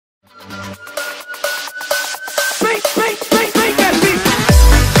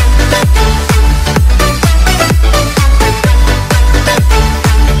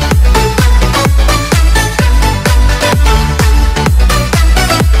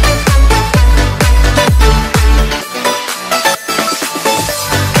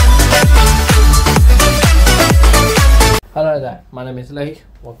is Lee.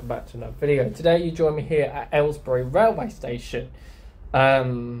 Welcome back to another video. Today you join me here at Aylesbury railway station,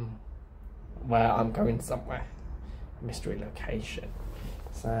 where I'm going somewhere, mystery location.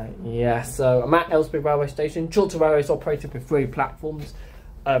 So yeah, so I'm at Aylesbury railway station. Chiltern Railway is operated with 3 platforms.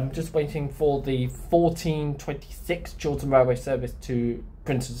 Just waiting for the 1426 Chiltern Railway service to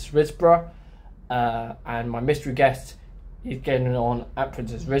Princess Risborough, and my mystery guest is getting on at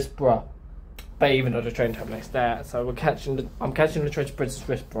Princess Risborough. But even though the train terminates there, so I'm catching the train to Princess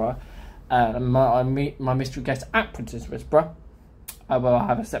Risborough, and I meet my mystery guest at Princess Risborough, where I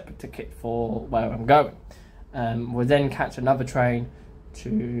have a separate ticket for where I'm going. We'll then catch another train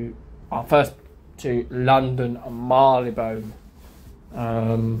to to London and Marylebone.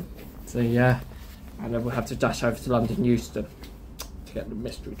 So yeah, and then we'll have to dash over to London Euston to get the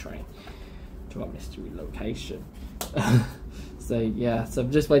mystery train to our mystery location. So yeah, so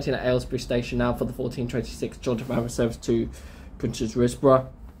I'm just waiting at Aylesbury station now for the 1426 Chiltern Railway service to Princess Risborough.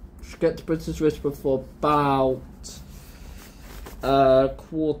 Should get to Princess Risborough for about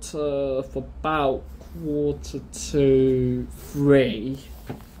quarter to 3,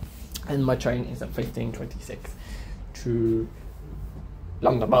 and my train is at 1526 to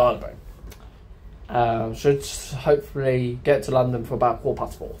London Marylebone. Should hopefully get to London for about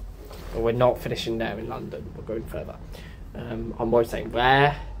 4:15. But we're not finishing there in London, we're going further. I won't say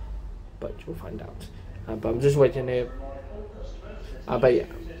where, but you'll find out. But I'm just waiting here. But yeah,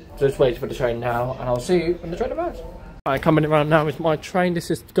 just waiting for the train now, and I'll see you when the train arrives. Alright, coming around now is my train. This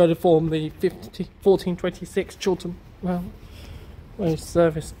is going to form the 1426 Chiltern Railway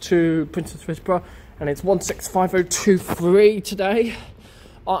service to Princess Risborough, and it's 165.023 today.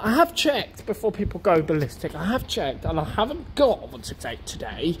 I have checked before people go ballistic. I have checked, and I haven't got 168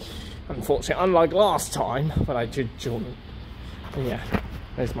 today, unfortunately, unlike last time when I did Jordan. But yeah,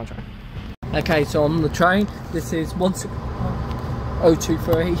 there's my train. Okay, so on the train, this is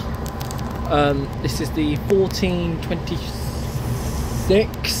 165.023. This is the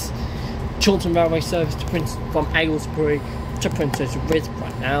 1426 Chiltern Railway service to from Aylesbury to Princess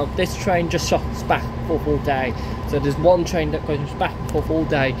Risborough. Now, this train just shuttles back and forth all day. So there's one train that goes back and forth all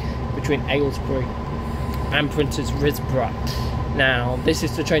day between Aylesbury and Princess Risborough. Now, this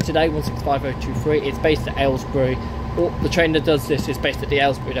is the train today, 165.023. It's based at Aylesbury. The train that does this is based at the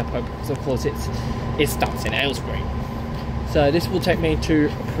Aylesbury depot because, of course, it starts in Aylesbury. So this will take me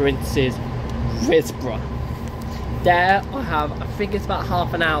to Princess Risborough. There I think it's about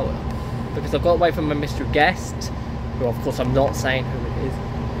half an hour, because I've got away from my mystery guest, who of course I'm not saying who it is,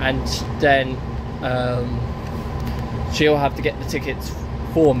 and then she'll have to get the tickets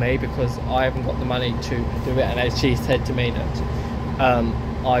for me because I haven't got the money to do it, and as she said to me that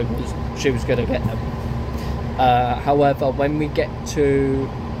she was going to get them. However, when we get to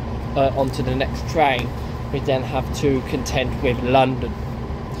onto the next train, we then have to contend with London.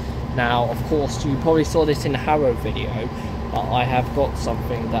 Now, of course, you probably saw this in the Harrow video, but I have got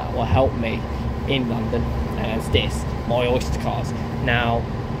something that will help me in London, and it's this, my Oyster cards. Now,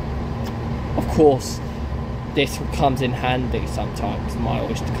 of course, this comes in handy sometimes, my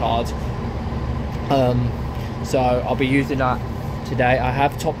Oyster card. So I'll be using that today. I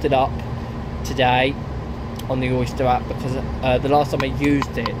have topped it up today on the Oyster app because the last time I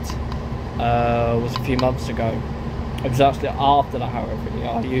used it was a few months ago. It was actually after the Harrow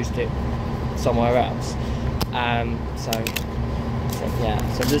video. I used it somewhere else. So yeah,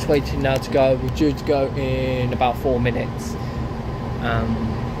 so I'm just waiting now to go. We're due to go in about 4 minutes.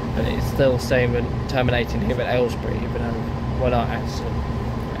 But it's still saying we're terminating here at Aylesbury, even though we're not actually.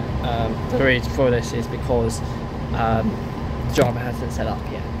 The reason for this is because the driver hasn't set up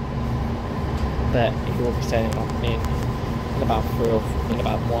yet. But he will be setting up in about 1 or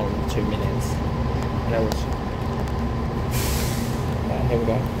 2 minutes. Here we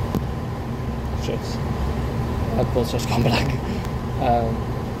go. Of course, just gone black.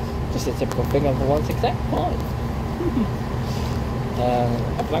 Just a typical thing of the 168.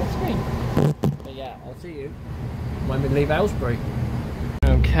 A blank screen. But yeah, I'll see you when we leave Aylesbury.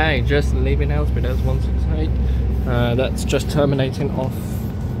 Okay, just leaving Aylesbury. There's 168. That's just terminating off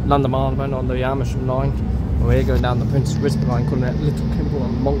London Marylebone on the Amersham line. We're going down the Princess Risborough line, calling it Little Kimble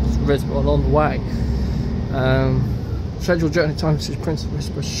and Monk's Risborough along the way. Scheduled journey time to Princess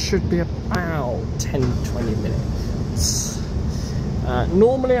Risborough should be about 10-20 minutes.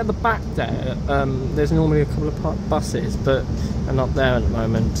 Normally at the back there, there's normally a couple of buses, but they're not there at the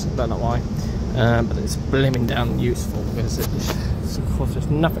moment. Don't know why. But it's blimming down useful because of course there's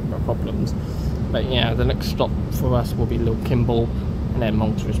nothing but problems. But yeah, the next stop for us will be Little Kimble, and then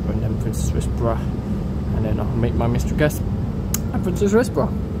Monk's Risborough, and then Princess Risborough, and then I'll meet my mystery guest at Princess Risborough.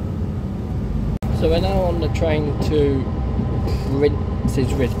 So we're now on the train to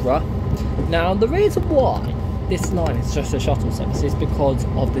Prince's Risborough. Now, the reason why this line is just a shuttle service is because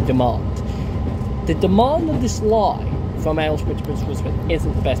of the demand. The demand of this line from Aylesbury to Prince's Risborough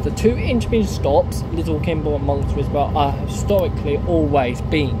isn't the best. The two intermediate stops, Little Kimble and Monk's Risborough, are historically always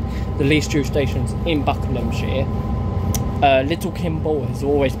been the least used stations in Buckinghamshire. Little Kimble has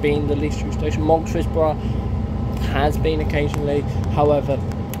always been the least used station. Monk's Risborough has been occasionally. However,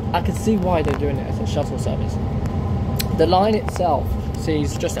 I can see why they're doing it as a shuttle service. The line itself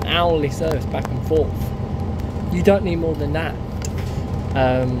sees just an hourly service back and forth. You don't need more than that.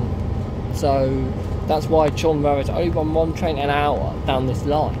 So that's why Chorlton Railway only run one train an hour down this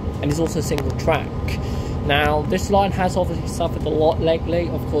line, and it's also single track. Now, this line has obviously suffered a lot lately.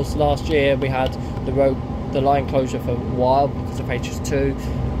 Of course, last year we had the line closure for a while because of HS2,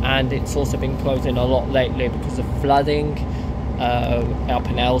 and it's also been closing a lot lately because of flooding up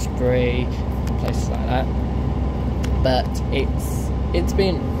in Aylesbury, places like that. But it's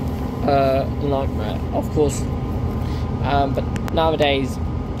been a nightmare, of course. But nowadays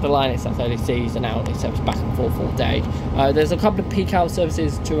the line itself only sees an hourly service back and forth all day. There's a couple of peak hour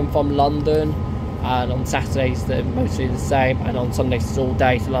services to and from London, and on Saturdays they're mostly the same, and on Sundays it's all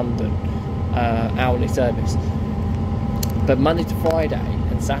day to London, hourly service. But Monday to Friday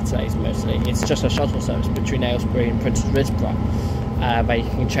and Saturdays mostly it's just a shuttle service between Aylesbury and Prince's Risborough, where you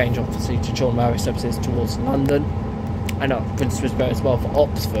can change obviously to Chorlton Railway services towards London, and Prince's Risborough as well for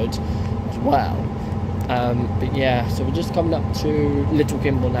Oxford as well. But yeah, so we're just coming up to Little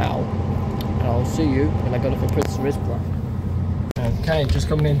Kimble now, and I'll see you when I go for Prince's Risborough. Okay, just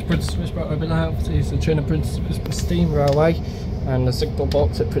coming into Prince's Risborough over now. Obviously it's the train of Prince's Risborough Steam Railway, and the signal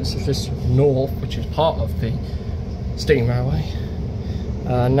box at Prince's Risborough North, which is part of the Steam Railway.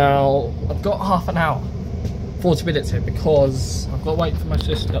 Now I've got half an hour, 40 minutes here, because I've got to wait for my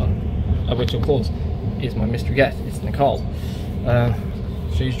sister, which of course is my mystery guest. It's Nicole.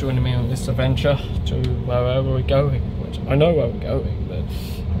 She's joining me on this adventure to wherever we're going, which I know where we're going, but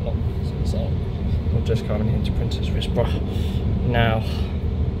I'm not, so we're just coming into Prince's Risborough now.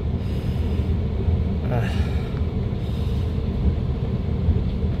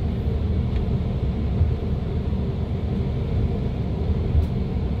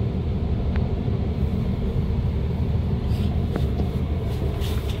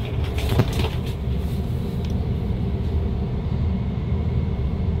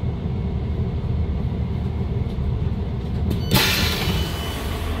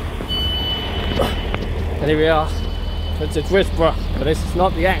 And here we are, Prince's Risborough, but this is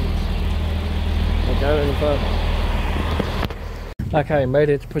not the end. We'll go any further. Okay, made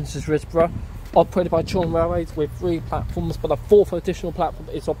it to Prince's Risborough, operated by Chorlton Railways with 3 platforms, but a 4th additional platform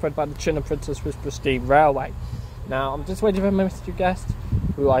is operated by the Chin & Prince's Risborough Steam Railway. Now, I'm just waiting for my mystery guest,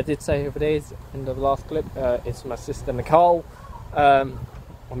 who I did say who it is in the last clip. It's my sister Nicole. I'm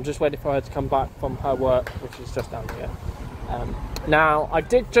just waiting for her to come back from her work, which is just down here. Now, I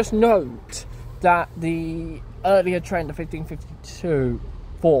did just note that the earlier train, the 1552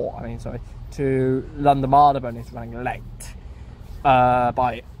 to London Marylebone is running late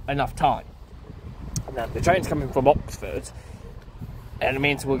by enough time. Now the train's coming from Oxford, and it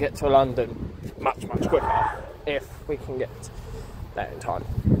means we'll get to London much quicker if we can get there in time.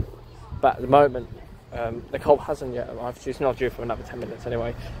 But at the moment, Nicole hasn't yet arrived. She's not due for another 10 minutes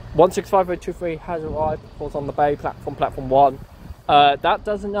anyway. 165023 has arrived, of course, on the Bay platform, platform 1. That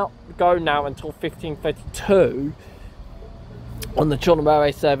does not go now until 1532 on the Chorlton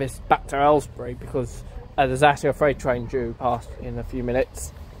Railway service back to Aylesbury, because there's actually a freight train due past in a few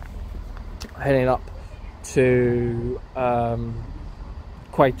minutes heading up to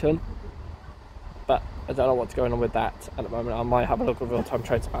Quayton, but I don't know what's going on with that at the moment. I might have a look at real-time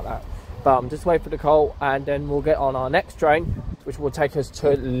trains about that, but I'm just waiting for Nicole, and then we'll get on our next train, which will take us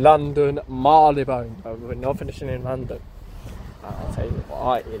to London Marylebone, but we're not finishing in London. I'll tell you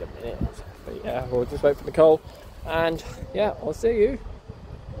why in a minute, but yeah, we'll just wait for Nicole, and yeah, I'll see you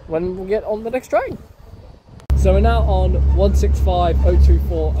when we get on the next train. So we're now on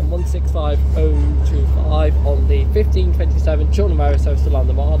 165024 and 165025 on the 1527 Chorlton Railway service to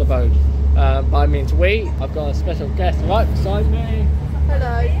London Marylebone. By means we, I've got a special guest right beside me.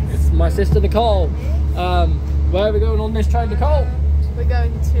 Hello. It's my sister Nicole. Where are we going on this train, Nicole? We're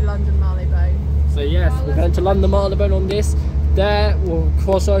going to London Marylebone. So yes, we're going to London Marylebone on this. There we'll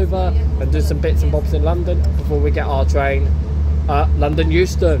cross over and do some bits and bobs in London before we get our train at London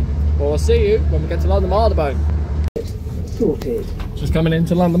Euston. Well, we'll see you when we get to London Marylebone. Sorted. Just coming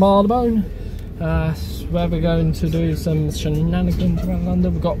into London Marylebone, where we're going to do some shenanigans around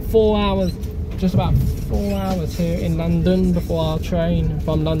London. We've got 4 hours, just about 4 hours here in London before our train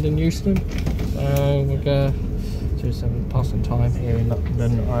from London Euston. We're going to do some passing time here in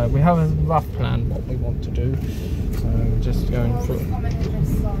London. We have a rough plan what we want to do, so we're just going through.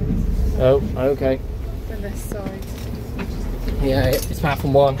 Oh, okay. For this side. Yeah, it's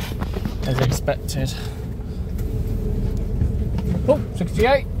platform 1 as expected. Oh,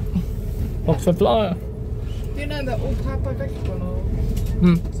 68. Oxford Flyer. Do you know that all powered by vegetable oil?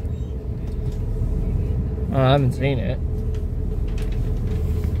 I haven't seen it.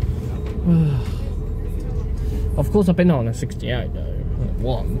 Of course, I've been on a 68 though,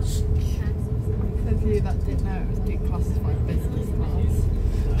 once. For you that didn't know, it was being classified business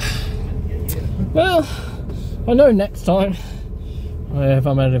class. Well, I know next time if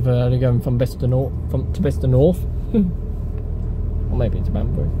I'm ever going from Bicester North, to Bicester North, or maybe to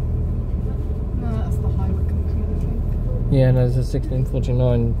Banbury. No, that's the High Wycombe, I think. Yeah, and there's a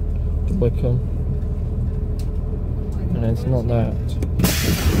 1649 to Wycombe, and it's not that.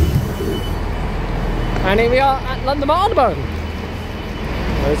 And here we are at London Marylebone.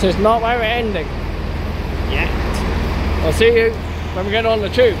 This is not where we're ending yet. I'll see you when we get on the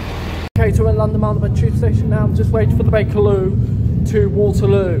tube. Okay, so we're at London Marylebone tube station now. I'm just waiting for the Bakerloo to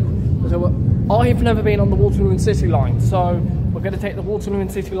Waterloo. So I've never been on the Waterloo and City line, so we're going to take the Waterloo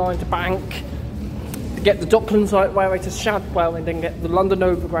and City line to Bank, to get the Docklands Railway to Shadwell, and then get the London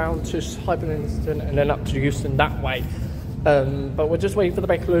Overground to Hyperlinston, and then up to Euston that way. But we're just waiting for the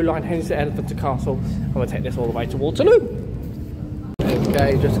Bakerloo line heading to Elephant Castle, and we'll take this all the way to Waterloo.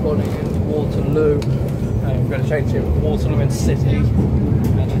 Okay, just going into Waterloo, and we're going to change to Waterloo and City.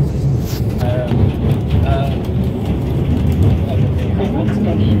 Next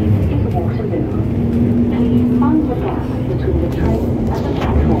station is Waterloo. Please mind the gap between the train and the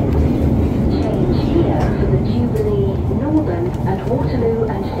platform. Change here for the Jubilee, Northern and Waterloo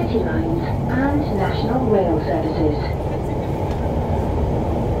and City lines and National Rail services.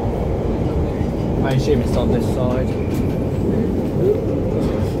 I assume it's on this side.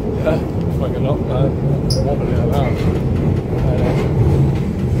 Like a knock, no. Wobbling around.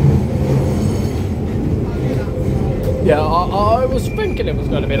 Yeah, I was thinking it was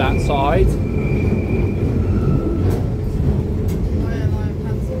going to be that side.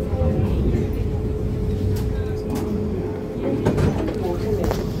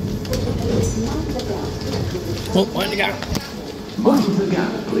 Oh, mind the gap. Mind the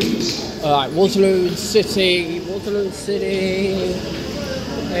gap, please. Alright, Waterloo City. Waterloo City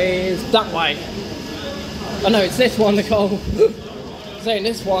is that way. Oh no, it's this one, Nicole. Saying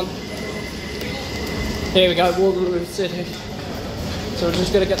this one. Here we go, Waterloo City. So we're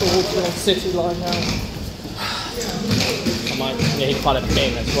just going to get the Waterloo City line now. I might need quite a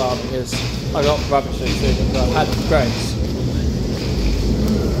pin as well because I got rubbish as soon as I had grades.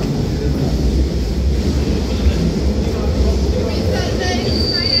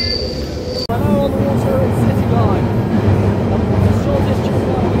 On the Waterloo City line, the shortest tube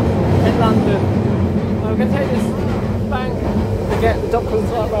line in London. We're going to take this bank to get the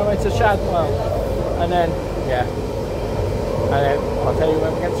Docklands Railway to Shadwell, and then I'll tell you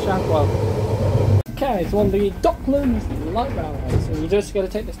when we get to Shadwell. Okay, so on the Docklands Light Railway, so you're just going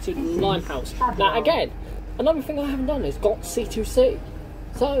to take this to Limehouse. Now again, another thing I haven't done is got C2C,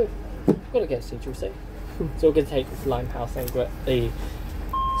 so I've got to get C2C. So we're going to take this Limehouse and get the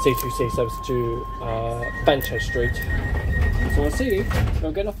C2C service to Fenchurch Street. So I'll see you.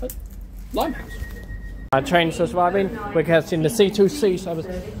 We'll get off at Limehouse. Our train's just arriving. We're getting the C2C service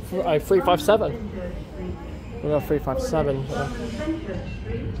for 357. We got 357.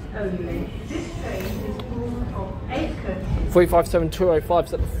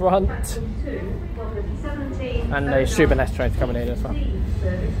 357-205's at the front. And the Shubin train's coming in as well.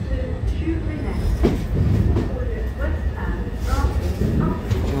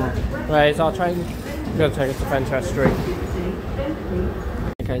 Right, it's our train. It's going to take us to Fenchurch Street.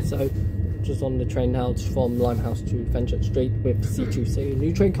 Okay, so just on the train now from Limehouse to Fenchurch Street with C2C, a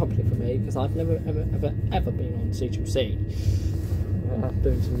new train company for me because I've never ever been on C2C. I'm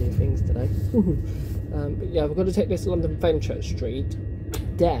doing some new things today. But yeah, we're going to take this to London Fenchurch Street.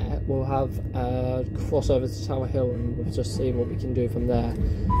 There we'll have a crossover to Tower Hill, and we'll just see what we can do from there.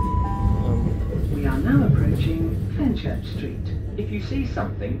 We are now approaching Fenchurch Street. If you see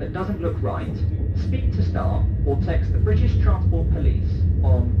something that doesn't look right, speak to staff or text the British Transport Police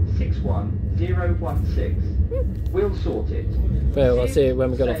on 61016. We'll sort it. Well, I'll see you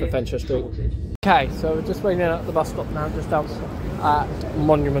when we get off at Fenchurch Street. Okay, so we're just waiting at the bus stop now, just outside at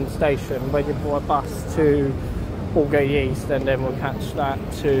Monument Station, waiting for a bus to Aldgate East, and then we'll catch that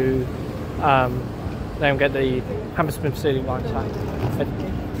to then get the Hammersmith City line back.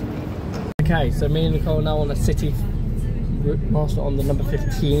 Okay, so me and Nicole are now on a City route master on the number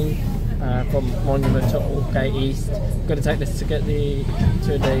 15, from Monument to Aldgate East. I'm going to take this to get the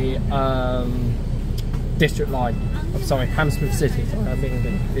District Line. I'm sorry, Hammersmith City. Sorry, I'm being a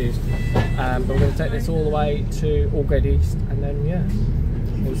bit confused. But we're going to take this all the way to Aldgate East, and then yeah,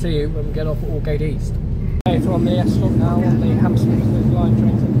 we'll see you when we get off at Aldgate East. Okay, so on the S-Stop now on the Hammersmith line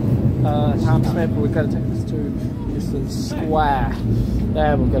train to Hammersmith, but we're going to take this to Euston Square.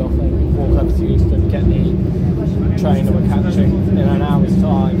 There we'll get off and walk over to Euston, get the train that we're catching in an hour's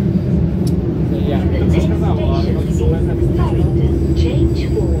time. So yeah. The next station is Farringdon. Change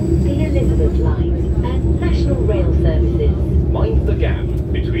for the Elizabeth line and National Rail Services. Mind the gap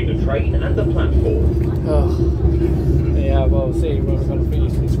between the train and the platform. Oh. Yeah, well, we'll see when we're going to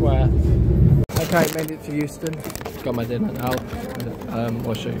Euston Square. Okay, made it to Euston. Got my dinner now.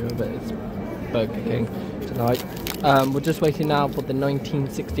 I'll show you a bit. It's Burger King tonight. We're just waiting now for the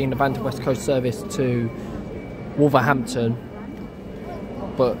 1916 Abandoned West Coast service to Wolverhampton.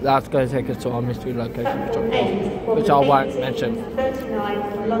 But that's going to take us to our mystery location, which I won't mention.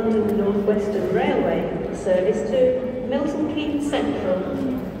 39 London North Western Railway service to Milton Keynes Central.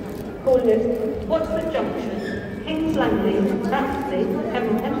 Corners, Watford Junction, King's Landing, Apsley,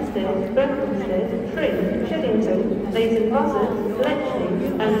 Hempstead, Berkhamsted, Tring, Chillington, Leighton Buzzard, Bletchley,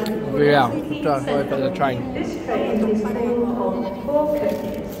 and Yeah, Milton Keynes just wait for the train. This train is full of 4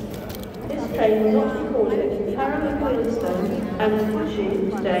 coaches. This train will not be called at Harrow Wheelstone and Bushy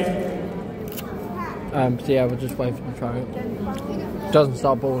today. So yeah, we'll just wait for the train. Doesn't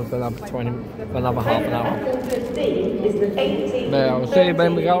start boarding for another half an hour. Yeah, we'll see you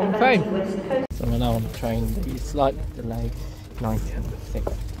when we go on the train. So we're now on the train, the slightly delayed 9:10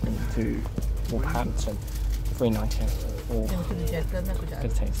 into Wolverhampton, 3:19 for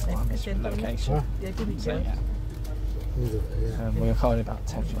contains our mystery location. So yeah, we're currently about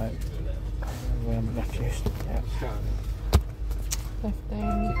 10 late. We haven't left Houston yet.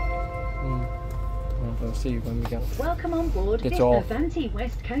 We'll see you when we get. Welcome on board Get this off. Avanti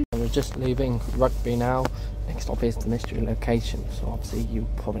West Coast. We're just leaving Rugby now. Next stop is the mystery location, so obviously you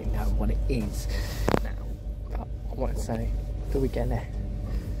probably know what it is now. But I want to say, do we get there?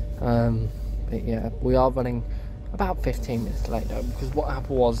 But yeah, we are running about 15 minutes late though, because what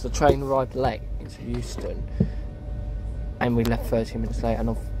happened was the train arrived late into Euston, and we left 30 minutes late,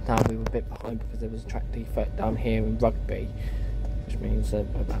 and now we were a bit behind because there was a track defect down here in Rugby, which means that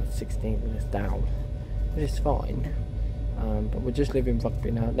we're about 16 minutes down, which is fine. But we're just leaving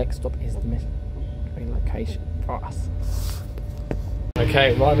Rugby now. Next stop is the mystery location for us.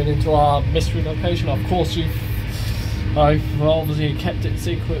 Okay, arriving into our mystery location. Of course, I've obviously kept it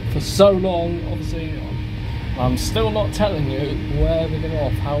secret for so long. Obviously, I'm still not telling you where we're going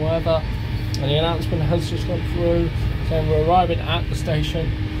off. However, the announcement has just gone through saying we're arriving at the station,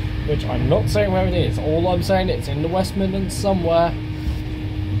 which I'm not saying where it is. All I'm saying it's in the West Midlands somewhere.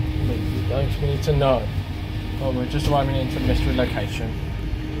 But you don't need to know. Well, we're just arriving into the mystery location.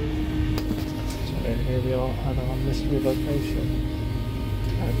 So here we are at our mystery location.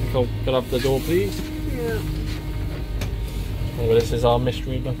 Nicole, get up the door, please. Yeah. Well, this is our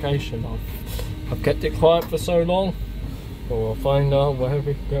mystery location. I've kept it quiet for so long, but we'll find out where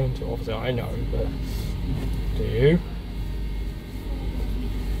we're going to. Obviously, I know, but do you?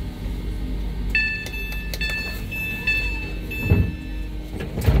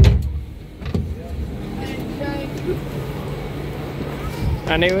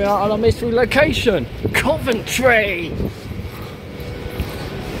 And here we are at our mystery location, Coventry!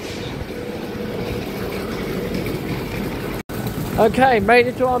 Okay, made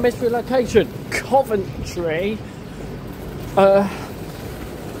it to our mystery location, Coventry. So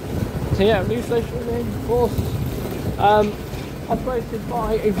yeah, new station name, of course. Operated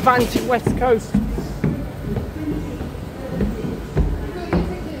by Avanti West Coast.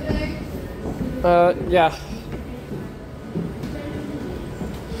 Yeah.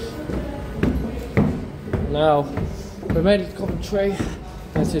 Now, we made it to Coventry.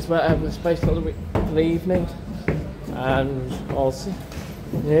 This is where we're spaced for the evening. And I'll see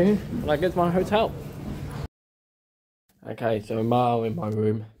you when I get to my hotel. Okay, so I'm now in my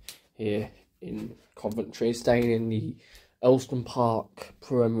room here in Coventry, staying in the Elston Park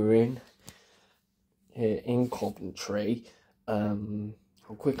Premier Inn here in Coventry. I'll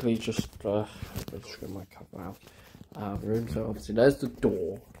quickly just get my cover out of the room. So obviously there's the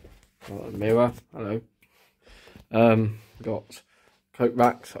door, got a mirror, hello. Got coat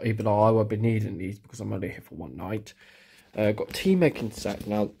racks, even though I won't be needing these because I'm only here for one night. Got tea making set.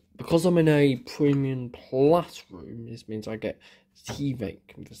 Now, because I'm in a premium plus room, this means I get tea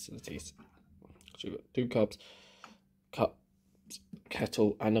making facilities. So you've got 2 cups,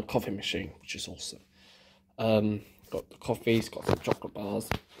 kettle, and a coffee machine, which is awesome. Got the coffees, got some chocolate bars,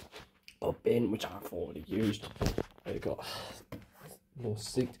 bin, which I've already used. I've got a little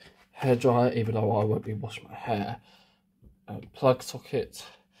seat hair dryer, even though I won't be washing my hair. Plug socket,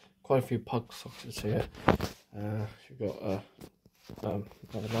 quite a few plug sockets here. You've got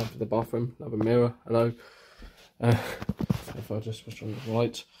another lamp for the bathroom, another mirror. Hello. If I just switch on the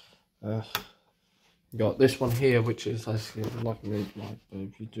light. Got this one here, which is actually like me, like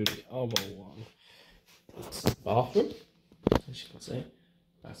if you do the other one, it's the bathroom, as you can see,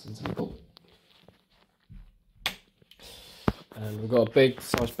 nice and simple. And we've got a big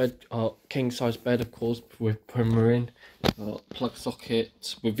size bed, king size bed, of course, with primer in. Got plug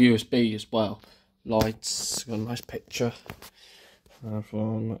socket with USB as well. Lights, got a nice picture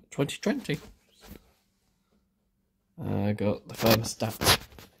from 2020. I got the thermostat.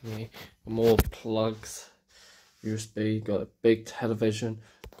 Yeah, more plugs, USB, got a big television,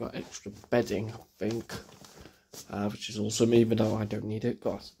 got extra bedding, I think, which is awesome, even though I don't need it.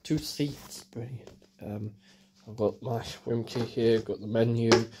 Got 2 seats, brilliant. I've got my room key here, got the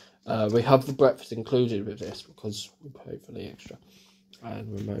menu. We have the breakfast included with this because we pay for the extra.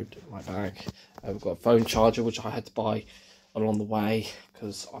 And remote in my bag. We've got a phone charger, which I had to buy along the way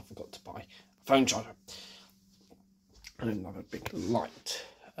because I forgot to buy a phone charger. And another big light.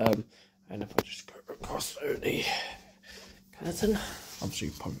 And if I just go across through the curtain, obviously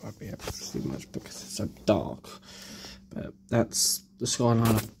you probably won't be able to see much because it's so dark, but that's the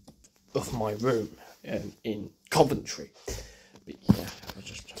skyline of my room in Coventry. But yeah, I'll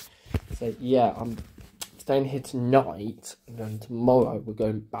just say, yeah, I'm staying here tonight, and then tomorrow we're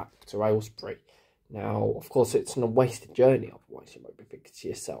going back to Aylesbury. Now, of course, it's an wasted journey, otherwise you might be thinking to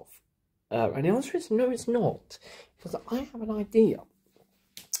yourself. And the answer is no, it's not, because I have an idea.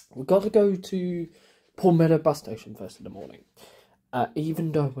 We've got to go to Paul Meadow bus station first in the morning,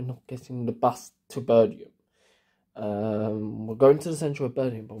 even though we're not getting the bus to Birmingham. We're going to the centre of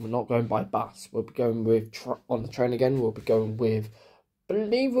Birmingham, but we're not going by bus. We'll be going with on the train again. We'll be going with, I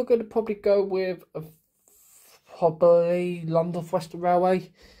believe we're going to probably go with probably London Western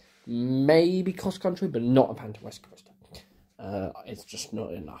Railway, maybe cross country, but not a Phantom West Coast. It's just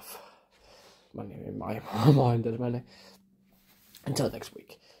not enough money in my mind at the minute until next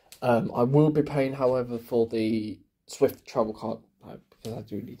week. I will be paying, however, for the Swift travel card because I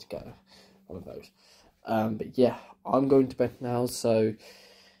do need to get one of those. But yeah, I'm going to bed now, so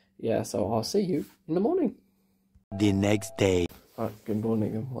yeah, so I'll see you in the morning. The next day. Right, good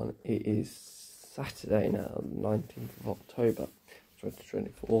morning everyone. It is Saturday now, 19th of October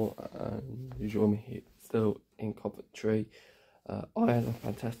 2024, and you join me here still in Coventry. I had a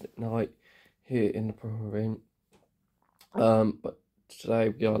fantastic night here in the Prime Room, but today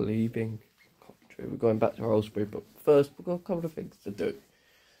we are leaving Coventry. We're going back to Aylesbury, but first we've got a couple of things to do.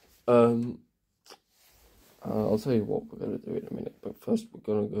 I'll tell you what we're going to do in a minute, but first we're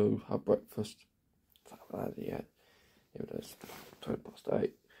going to go have breakfast. I haven't had it yet. It is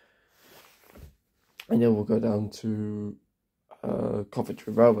 8:20. And then we'll go down to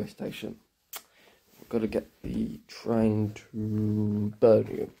Coventry railway station. We've got to get the train to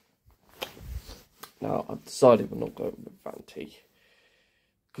Birmingham. Now, I've decided we're not going with Van T.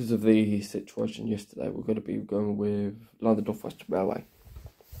 Because of the situation yesterday, we're going to be going with London North Western Railway.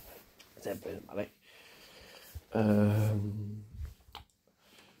 It's a bit of money.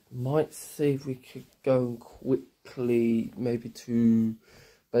 Might see if we could go quickly, maybe to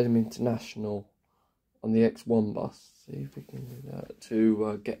Birmingham International on the X1 bus. See if we can do that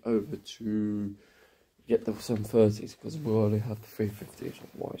to get over to get the 730s, because we already have the 350s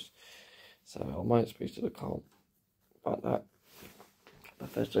otherwise. So I might speak to the car about that. But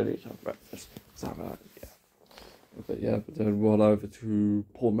first I need to have breakfast. So yeah. But yeah, but then we'll over to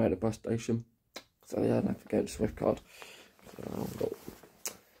Paul Meadow bus station. So yeah, don't forget the Swift card. So,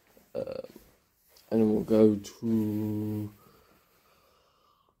 and then we'll go to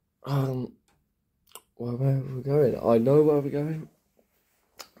where are we going? I know where we're going.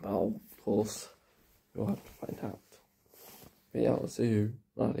 Well, of course, you'll have to find out. But yeah, I'll see you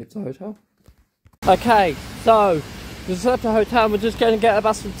when I leave the hotel. Okay, so we just left the hotel. We're just going to get a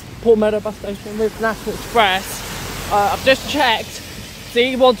bus to Paul Meadow bus station with National Express. I've just checked.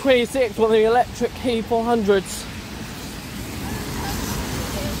 The E126, one of the electric E400s.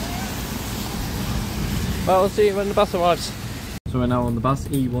 Well, we'll see you when the bus arrives. So we're now on the bus,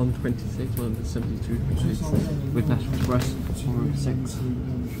 E126, one of the 72 with National Express, on Route 6.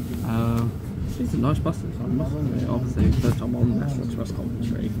 These are nice buses, I must admit. Obviously, first time on National Express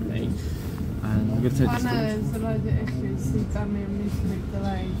Coventry for me. And I'm going to take this. I know, there's a load of issues. See, Birmingham District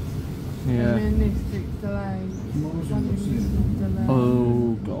delayed. Yeah. Birmingham District delayed.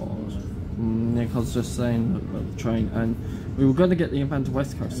 Oh god. I was just saying about the train, and we were going to get the Midlands to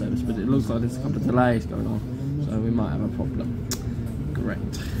West Coast service, but it looks like there's a couple of delays going on, so we might have a problem. Great.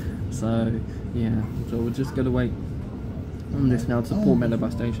 So yeah, so we're just going to wait on this now to Port Meadow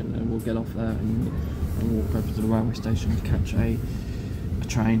bus station, and we'll get off there and walk over to the railway station to catch a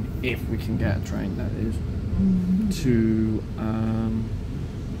train, if we can get a train, that is, to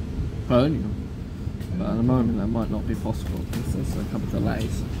Birmingham. But at the moment that might not be possible because there's a couple of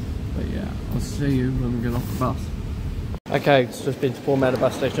delays. But yeah, I'll see you when we get off the bus. Okay, it's just been to Port Meadow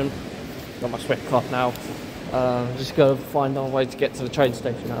bus station. Got my sweat cloth now. Just got to find our way to get to the train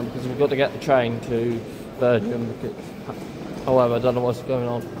station now, because we've got to get the train to Birmingham. However, I don't know what's going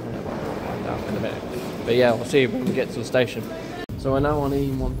on. I'll find out in a minute. But yeah, I'll see you when we get to the station. So we're now on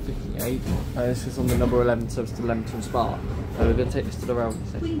E158. This is on the number 11 service to Leamington Spa. We're going to take this to the railway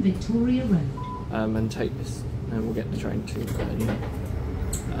station. Queen Victoria Road. And take this, and we'll get the train to Birmingham.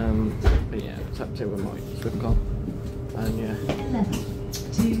 But yeah, it's up to with my swim car. And yeah. Level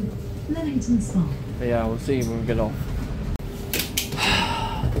 2, Leamington Spa. But yeah, we'll see you when we get off.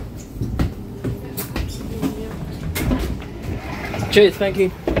 Cheers, thank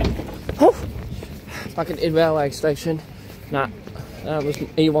you. Back at the railway station. That was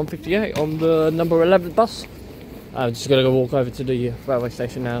E158 on the number 11 bus. I'm just gonna go walk over to the railway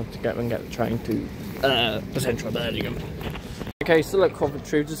station now to get the train to the centre of Birmingham. Okay, still at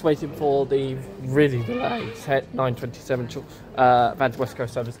Coventry, just waiting for the really delayed 9:27 Midlands West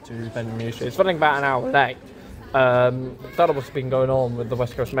Coast service to Birmingham New Street. It's running about an hour late. Don't know what's been going on with the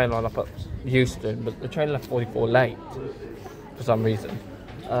West Coast main line up at Euston, but the train left 44 late for some reason.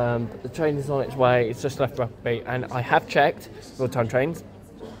 But the train is on its way, it's just left Rugby, and I have checked real-time trains.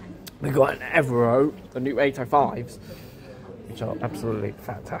 We've got an Evero, the new 805s, which are absolutely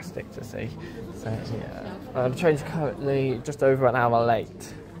fantastic to see. So yeah, the train's currently just over an hour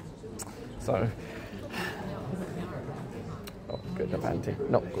late. So, not good, Avanti,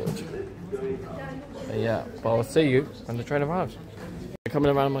 not good. But yeah, well, I'll see you when the train arrives. Coming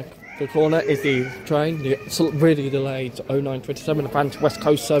around the corner is the train, the really delayed 0927 Midlands West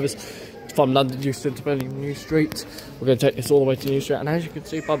Coast service from London Euston to Birmingham New Street. We're going to take this all the way to New Street, and as you can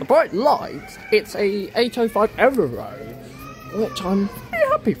see by the bright lights, it's a 805 Evero, which I'm very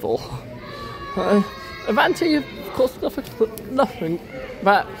happy for. Avanti, of course, nothing,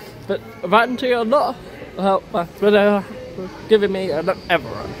 but Avanti are not giving me an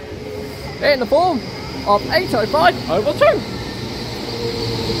Evero in the form of 805 over 2.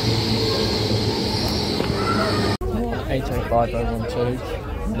 805 over 2,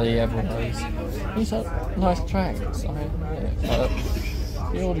 the Everos. These are nice tracks. I mean, yeah,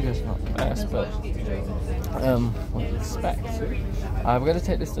 the audio's not the best, but what you expect. We're going to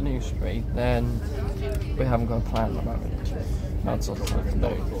take this to New Street, then we haven't got a plan at the moment. That's all I can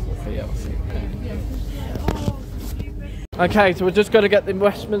do. But yeah, we'll see. Okay, so we're just going to get the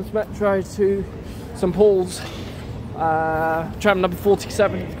Westminster Metro to St Paul's. Tram number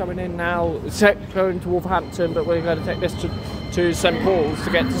 47 is coming in now. It's going to Wolverhampton, but we're going to take this to St Paul's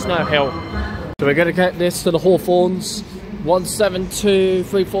to get to Snow Hill. So we're going to get this to the Hawthorns.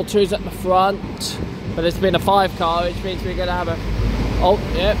 172342 is at the front, but it's been a 5 car, which means we're going to have a... Oh,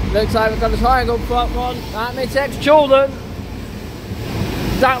 yeah, looks like we've got a triangle front one. That means ex-children.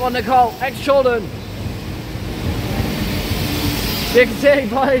 That one, Nicole, ex-children. You can see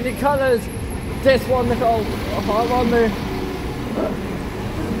by the colours. This one, Nicole, I'm on there.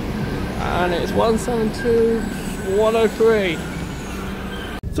 And it's 172-103.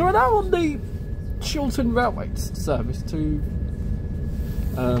 So we're now on the Chiltern Railway service to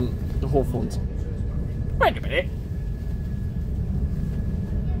the Hawthorns. Wait a minute.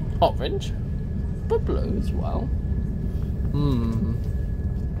 Orange, but blue as well.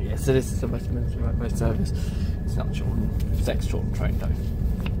 Yeah, so this is the Westminster Railway service. It's not Chiltern, it's ex-Chiltern train though.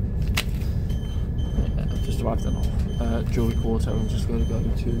 Just arrived at Jewellery Quarter. I'm just going to go to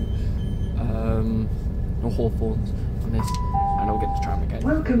the Hawthorns on this, and I'll get the tram again.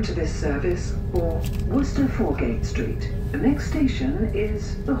 Welcome to this service for Worcester Foregate Street. The next station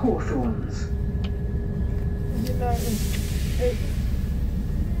is the Hawthorns. You know, it's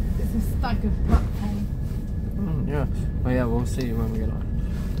a staggered platform. Yeah. Oh yeah, we'll see you when we get on.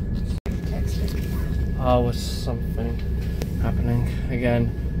 Oh, there's something happening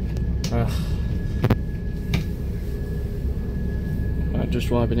again. Just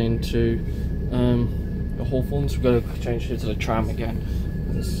driving into the Hawthorns. We've got to change it to the tram again.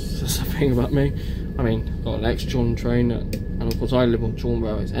 That's the thing about me. I mean, I've got an ex-Chiltern train, and of course I live on Chiltern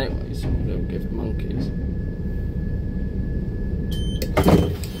Railways anyway, so we don't give it monkeys.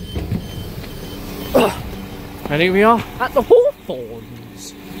 And here we are at the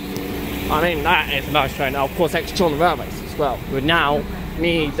Hawthorns. I mean, that is a nice train. Now, of course, extra on the railways as well. We now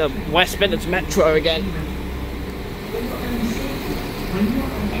need the West Midlands Metro again. When you are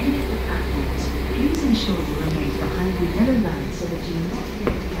on any of the platforms, please ensure you remain behind the yellow line so that you do not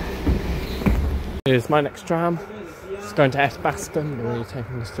hit the Here's my next tram. It's going to Edgbaston. We're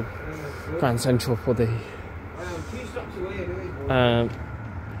taking this to Grand Central for the...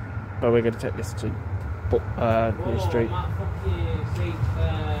 but we're going to take this to New Street.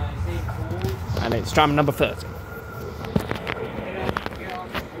 And it's tram number 30.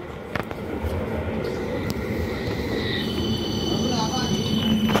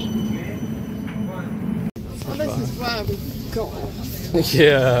 Well, this is where we got off.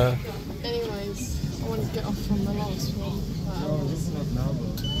 Yeah. Anyways, I want to get off from the last one.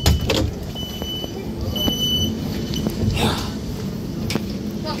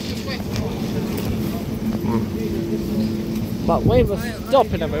 That's just wait for But we were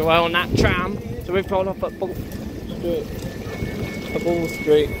stopping everywhere on that tram, so we pulled up at Bull Street. At Bull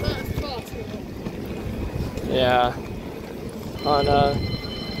Street. That's far too long. Yeah. I know.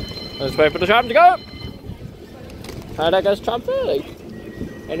 Let's wait for the tram to go. And there goes tram 30.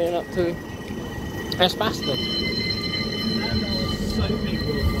 Heading up to Edgbaston.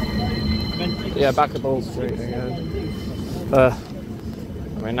 Yeah, back at Bull Street again.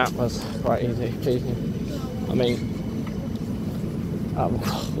 I mean, that was quite easy peasy. I mean,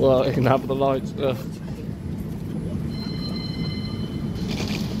 well, you can have the lights.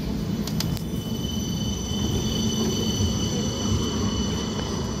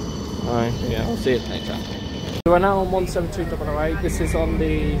 Alright, yeah, I'll see you later. We're now on 172.08. This is on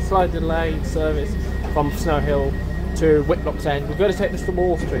the slight delay service from Snow Hill to Whitlock's End. We've got to take this to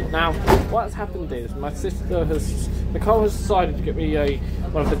Wall Street. Now, what's happened is my sister Nicole has decided to get me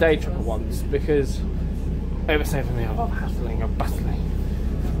one of the day tripper ones because it was saving me a lot of hassling and bustling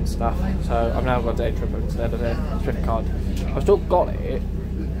and stuff. So I've now got a day tripper instead of a Swift card. I've still got it,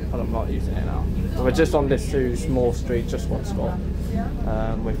 but I'm not using it now. But we're just on this to Small Street, just one stop,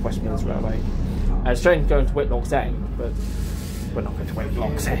 with West Midlands Railway. It's strange going to Whitlock's End, but we're not going to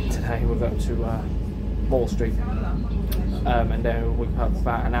Whitlock's End today. We're going to Wall Street, and then we have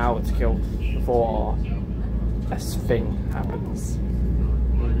about an hour to kill before this thing happens.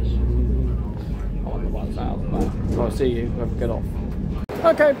 I wonder what's out of that. So I'll see you when we get off.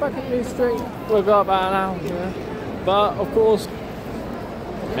 Okay, back at New Street. We've got about an hour here, but of course,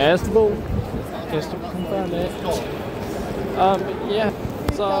 there's the ball. Just to confirm it. Yeah.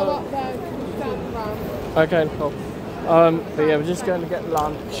 So. Okay, cool. But yeah, we're just going to get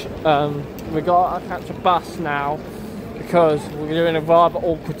lunch. We got to catch a bus now because we're doing a rather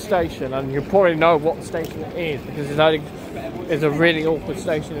awkward station, and you probably know what station it is because it's a really awkward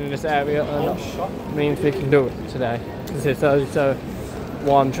station in this area, and that means we can do it today because it's only so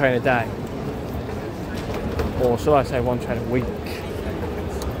one train a day, or should I say one train a week?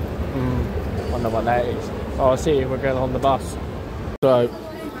 Wonder what that is. Oh, I see. We're going on the bus. So.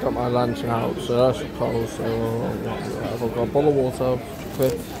 Got my lunch now, so I suppose I've got a bottle of water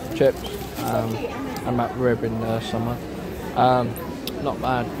with chips and that rib in there somewhere. Not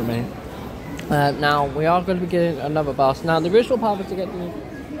bad for me. Now we are going to be getting another bus. Now the original plan was to get the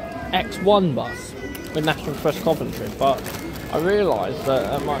X1 bus with National Express Coventry, but I realised that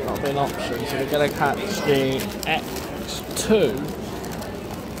that might not be an option, so we're going to catch the X2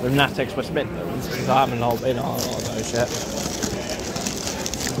 with Nat Express Midlands because I haven't been on those yet.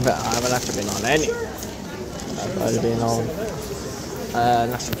 But I haven't actually been on any. I've only been on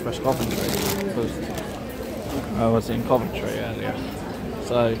National Express Coventry because I was in Coventry earlier.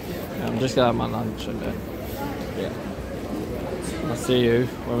 So yeah, I'm just going to have my lunch and yeah. I'll see you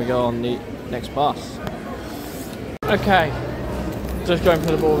when we go on the next bus. Okay, just going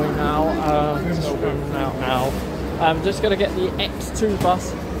for the boarding now. I'm just going to get the X2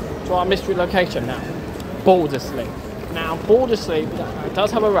 bus to our mystery location now, Baldersley. Now, Baldersley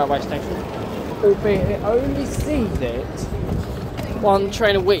does have a railway station, albeit it only sees it one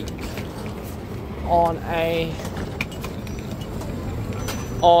train a week on a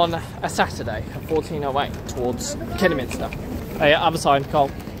Saturday at 14:08 towards Kidderminster. Other side, Cole.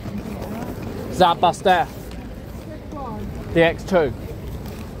 Is that bus there? The X2.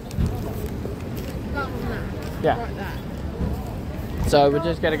 That one there. Yeah. Right there. So we're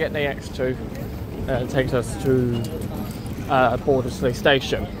just going to get the X2. It takes us to Baldersley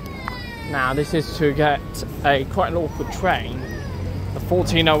station. Now this is to get quite an awkward train, the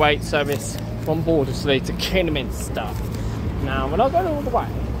 14:08 service from Baldersley to Kidderminster. Now we're not going all the way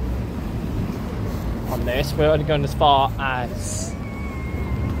on this. We're only going as far as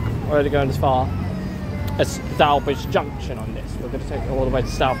Dalbridge Junction on this we're going to take it all the way to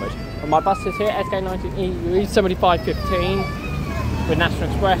Stourbridge. But my bus is here, SK19E 7515 with National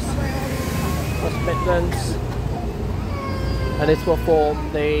Express, West Midlands, and this will form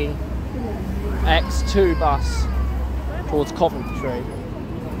the X2 bus towards Coventry.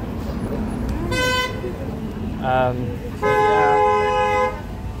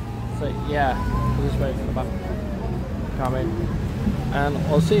 So yeah, we're just waiting for the bus to come in, and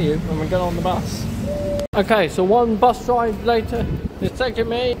I'll see you when we get on the bus. Okay, so one bus drive later, it's taking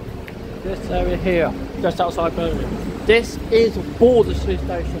me this area here, just outside Birmingham. This is Bordesley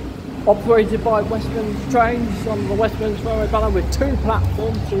Station, operated by West Midlands Trains on the West Midlands Railway banner with 2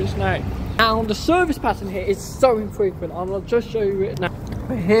 platforms to its name. Now the service pattern here is so infrequent, I'll just show you it now.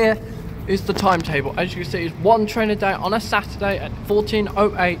 But here is the timetable. As you can see, it's 1 train a day on a Saturday at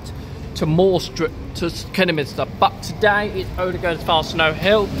 14:08 to Moor Street to Kidderminster, but today it's only going as far as Snow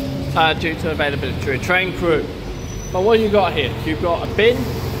Hill due to availability of train crew. But what you got here? You've got a bin,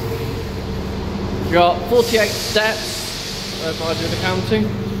 you've got 48 steps, if I do the counting.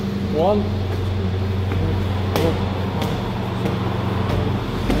 1, 2, 3, 4, 5, 6, 7,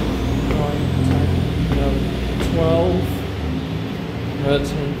 8, 9, 10, 11, 12, 13,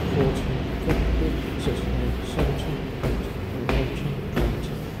 14, 15, 16, 17, 18, 19,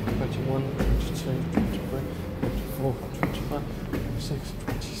 20, 21, 22, 23, 24, 25, 26,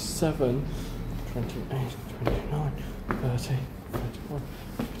 27, 28, 29, 30, 31,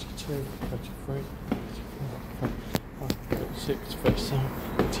 32, 33, 34, 36, 37,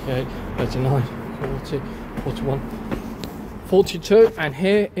 38, 39, 40, 41, 42, and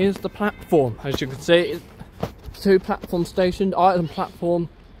here is the platform. As you can see, it's 2 platform stations, island platform.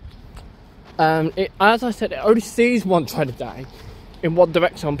 As I said, it only sees 1 train a day in one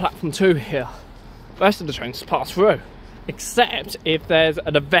direction on platform 2 here. The rest of the trains pass through, except if there's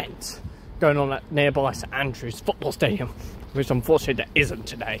an event going on at nearby St Andrews football stadium, which unfortunately there isn't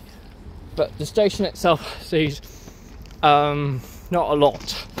today. But the station itself sees not a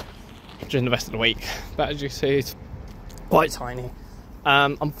lot during the rest of the week, but as you see, it's quite tiny.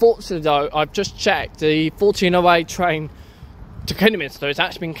 Unfortunately though, I've just checked, the 1408 train to Kidderminster has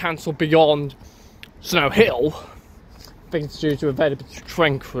actually been cancelled beyond Snow Hill. I think it's due to available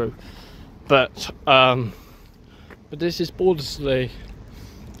train crew. But this is Bordesley.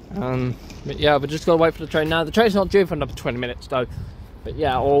 But yeah, we're just gonna wait for the train now. The train's not due for another 20 minutes though. But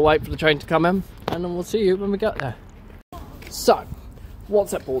yeah, I'll wait for the train to come in, and then we'll see you when we get there. So,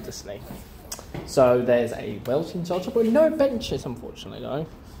 what's at Bordesley? So there's a waiting shuttle, but no benches unfortunately though.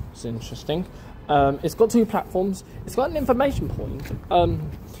 It's interesting. It's got 2 platforms. It's got an information point,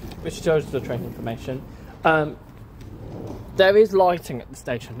 which shows the train information. There is lighting at the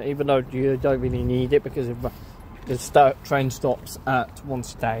station, even though you don't really need it because the train stops at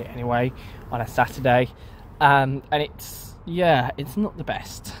once a day anyway on a Saturday, and it's not the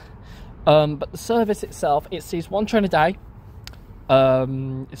best. But the service itself, it sees 1 train a day.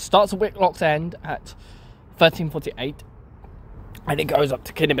 It starts at Wicklock's End at 13:48, and it goes up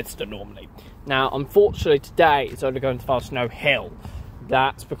to Kidderminster normally. Now, unfortunately, today it's only going as far as Snow Hill.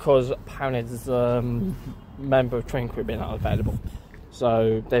 That's because apparently there's a member of train crew being unavailable,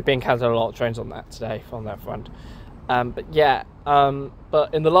 so they've been cancelling a lot of trains on that today on that front. But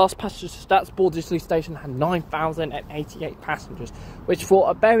in the last passenger stats, Bordesley Station had 9,088 passengers, which,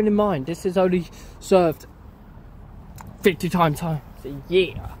 bearing in mind, this is only served 50 times a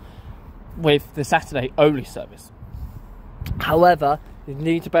year with the Saturday only service. However, you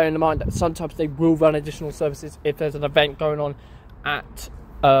need to bear in mind that sometimes they will run additional services if there's an event going on at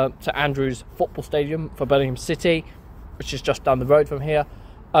St Andrews football stadium for Birmingham City, which is just down the road from here.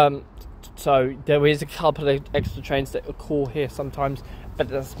 So there is a couple of extra trains that will call here sometimes, but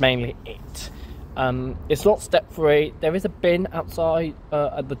that's mainly it. It's not step free. There is a bin outside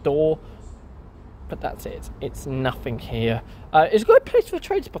at the door, but that's it. It's nothing here. It's a good place for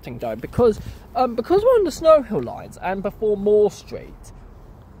train spotting though, because we're on the Snow Hill lines and before Moor Street.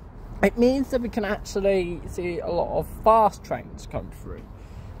 It means that we can actually see a lot of fast trains come through,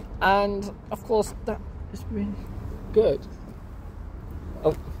 and of course that is really good.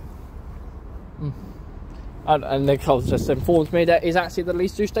 Oh. And Nicole just informed me that is actually the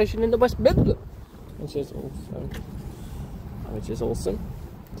least used station in the West Midlands, which is awesome.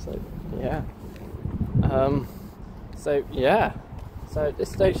 So yeah. So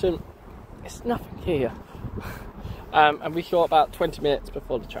this station, it's nothing here, and we got about 20 minutes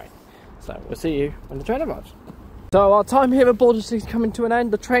before the train. So we'll see you when the train arrives. So our time here at Bordesley is coming to an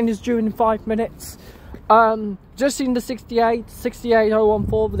end. The train is due in 5 minutes. Just seen the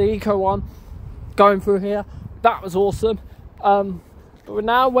 68014 with the Eco one going through here. That was awesome. But we're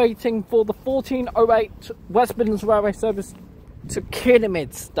now waiting for the 1408 West Midlands Railway service to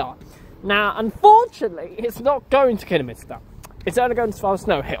Kidderminster. Now, unfortunately, it's not going to Kidderminster. It's only going as far as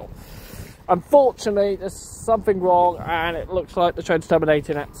Snow Hill. Unfortunately, there's something wrong, and it looks like the train's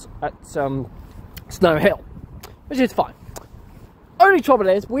terminating at Snow Hill, which is fine. Only trouble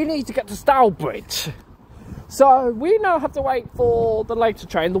is, we need to get to Stourbridge. So, we now have to wait for the later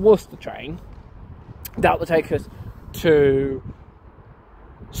train, the Worcester train. That will take us to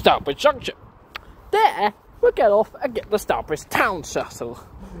Stourbridge Junction. There, we'll get off and get the Stourbridge Town Shuttle.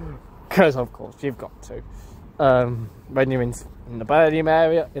 Because, of course, you've got to. When you're in the Birmingham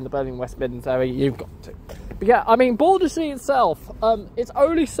area, in the Birmingham West Midlands area, you've got to. But yeah, I mean, Bordersea itself, it's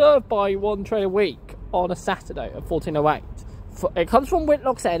only served by one train a week on a Saturday at 14:08. It comes from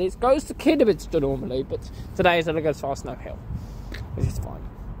Whitlock's End. It goes to Kidderminster normally, but today it's only goes as far as Snow Hill, which is fine.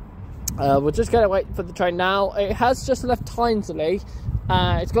 We're just going to wait for the train now. It has just left Tynesley.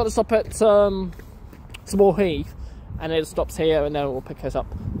 It's got to stop at Small Heath, and it stops here, and then it will pick us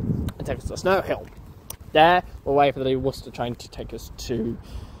up and take us to Snow Hill. There, we'll wait for the Worcester train to take us to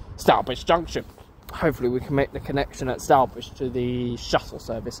Stourbridge Junction. Hopefully we can make the connection at Stourbridge to the shuttle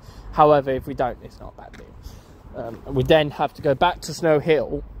service. However, if we don't, it's not a bad deal. We then have to go back to Snow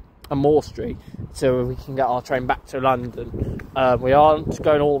Hill and Moore Street so we can get our train back to London. We aren't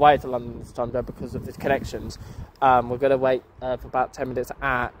going all the way to London this time though because of the connections. We're going to wait for about 10 minutes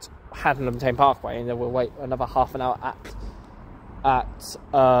at Haddon Tame Parkway, and then we'll wait another half an hour at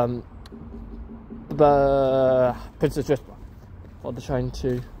Princess Risborough for the train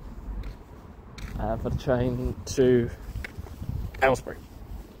to Aylesbury.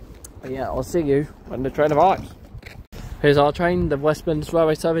 But yeah, I'll see you when the train arrives. Here's our train, the West Midlands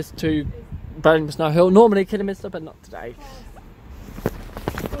Railway service to Birmingham Snow Hill. Normally Kidderminster, but not today.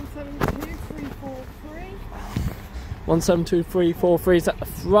 172343. 172343 is at the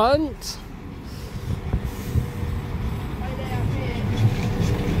front.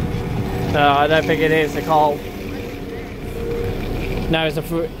 No, I don't think it is, Nicole. No, it's a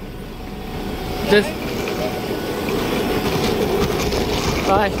fruit. Just.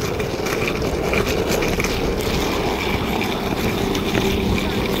 Bye.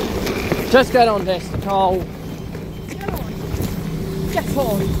 Just get on this, Nicole. Get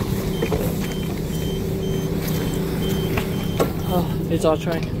on. Oh, here's our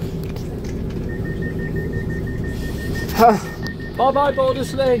train. Bye bye,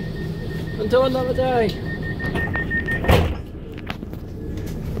 Bordesley. Until another day.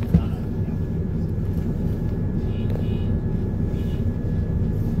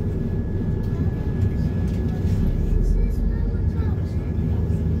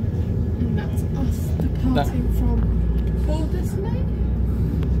 And that's us departing from Bordesley,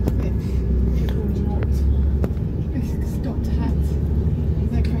 which will not be stopped at.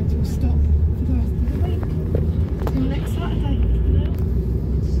 They're going to stop for the rest of the week until next Saturday.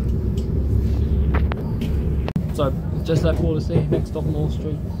 So, just left Bordersea, next stop Moore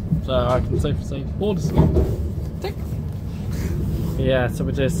Street. So I can safely say Bordersea. Tick. Yeah, so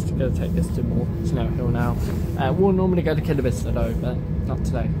we're just going to take this to Moore Snow Hill now. We'll normally go to Kidderminster though, but not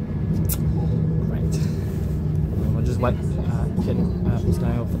today. Great. We'll just wait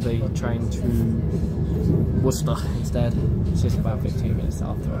Snow Hill for the train to Worcester instead. It's just about 15 minutes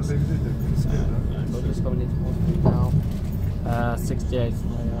after us. So we're just going into Moore now. 68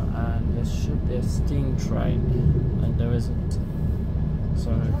 and there should be a steam train, and there isn't. So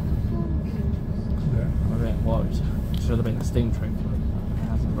I'm a bit worried. Should have been a steam train, but it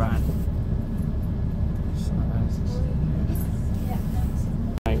hasn't ran.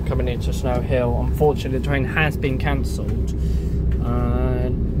 So, coming into Snow Hill, unfortunately the train has been cancelled.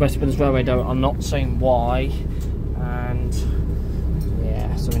 West Midlands Railway though, I'm not saying why, and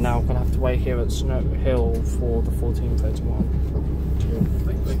yeah, so we're now going to have to wait here at Snow Hill for the 14:31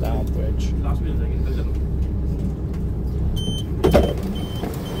 to Stourbridge.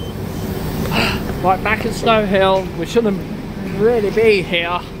 Right, back at Snow Hill. We shouldn't really be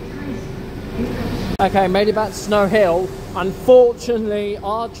here. Okay, made it back to Snow Hill. Unfortunately,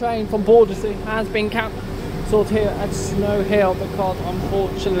 our train from Bordersea has been cancelled here at Snow Hill because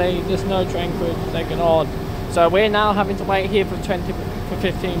unfortunately the snow train crew has taken on. So we're now having to wait here for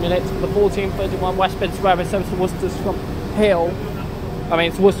 15 minutes for the 14:31 West Midlands Railway service to Worcester Hill. I mean,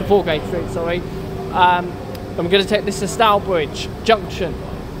 it's Worcester Foregate Street, sorry. And we're going to take this to Stourbridge Junction.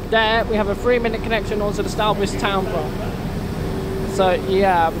 There, we have a 3-minute connection onto the Stourbridge town front. So,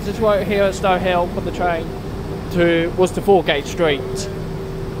 yeah, we're just right here at Snow Hill for the train to Worcester Foregate Street.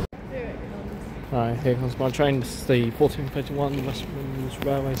 Alright, here comes my train. This is the 14:31 West Midlands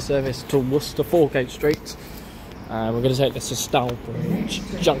Railway service to Worcester Foregate Street. We're going to take this to Stourbridge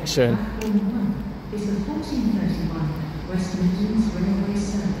Junction. Is the 14:31 West Midlands Railway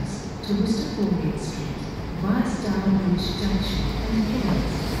Service to Worcester Street via Stourbridge Junction and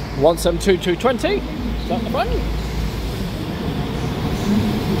Midlands. 172220. Is that the one?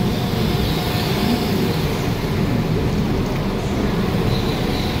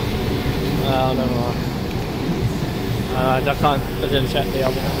 I don't know. I didn't check the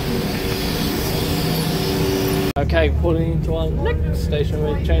other one. Okay, pulling into our next station,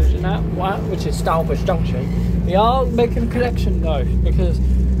 we're changing that, which is Stourbridge Junction. We are making a connection though, because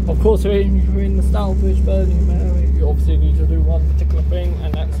of course we're in the Stourbridge Birmingham area. You obviously need to do one particular thing,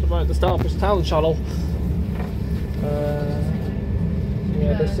 and that's the Stourbridge Town Shuttle.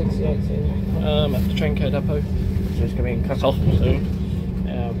 Yeah, there's 68 at the train care depot, so it's going to be cut off soon.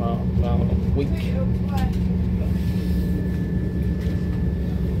 Yeah, about a week.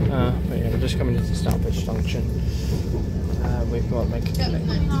 But yeah, we're just coming into Stourbridge Junction. We've got to make a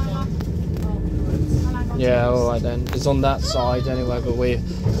connection. Yeah, alright then. It's on that side anyway, but we're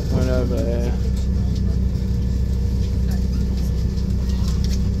going over there.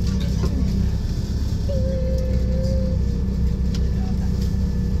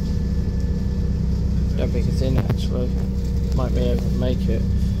 Don't think it's in actually. Might be able to make it.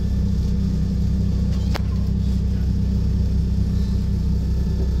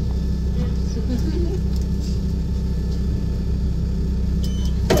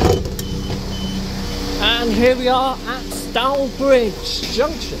 And here we are at Stourbridge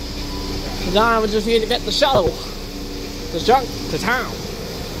Junction. Now we just need to get the shuttle to town.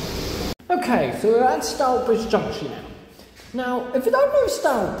 Okay, so we're at Stourbridge Junction now. Now, if you don't know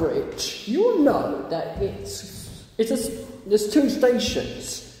Stourbridge, you'll know that there's two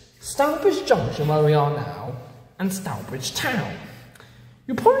stations. Stourbridge Junction, where we are now, and Stourbridge Town.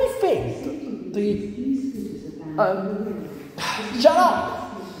 You probably think shut up!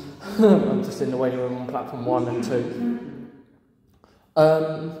 I'm just in the waiting room on platform 1 and 2.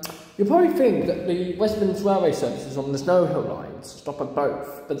 You probably think that the West Midlands Railway services on the Snow Hill lines stop at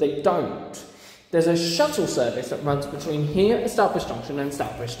both, but they don't. There's a shuttle service that runs between here at Stourbridge Junction and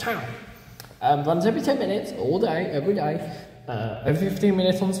Stourbridge Town. Runs every 10 minutes, all day, every day, every 15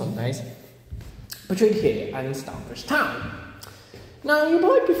 minutes on Sundays, between here and Stourbridge Town. Now, you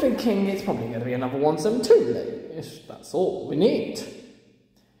might be thinking it's probably going to be another 172 lane, that's all we need.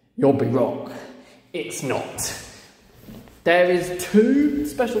 You'll be wrong. It's not. There is two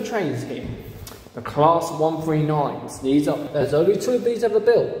special trains here. The Class 139s. There's only two of these ever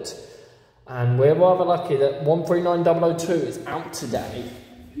built. And we're rather lucky that 139002 is out today.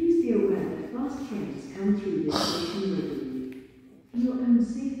 Please be aware that fast trains come through this station regularly. For your own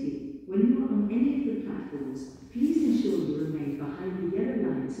safety, when you are on any of the platforms, please ensure you remain behind the yellow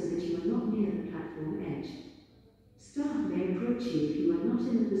line so that you are not near the platform edge. Staff may approach you if you are not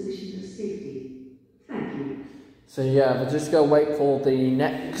in a position of safety. Thank you. So yeah, we're just going to wait for the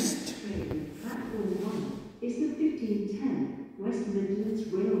next. Platform 1 is the 1510 West Midlands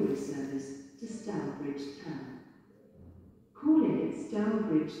Railway service to Stourbridge Town. Calling it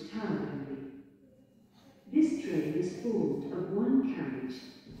Stourbridge Town only. This train is formed of one carriage.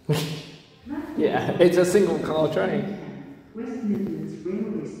 Yeah, it's a single car train. West Midlands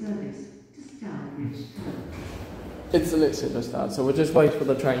Railway service to Stourbridge Town. It's literally just that, so we'll just wait for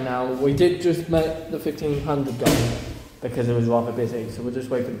the train now. We did just make the 1500 go because it was rather busy, so we'll just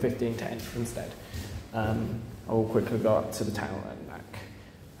wait for the 1510 instead. I will quickly go up to the town and back.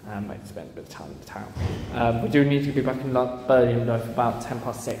 Might spend a bit of time in the town. We do need to be back in Birmingham though for about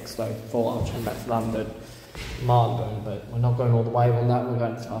 6:10 though before our train back to London, Marlborough, but we're not going all the way on that. We're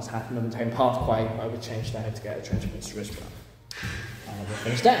going to past Hatton and Thames Parkway, where we changed there to get a train to Risborough. We'll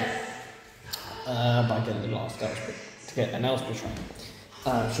finish there. By getting the last Aylesbury, to get an Aylesbury train.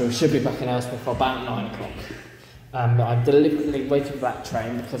 So we should be back in Aylesbury for about 9 o'clock. I'm deliberately waiting for that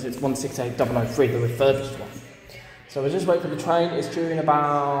train because it's 168003, the refurbished one. So we'll just wait for the train. It's due in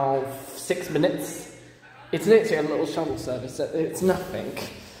about 6 minutes. It's literally a little shuttle service, it's nothing.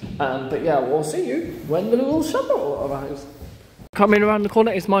 But yeah, we'll see you when the little shuttle arrives. Coming around the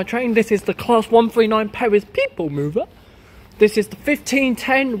corner is my train. This is the Class 139 Paris People Mover. This is the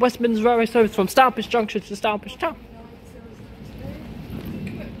 1510 West Midlands Railway service from Stourbridge Junction to Stourbridge Town.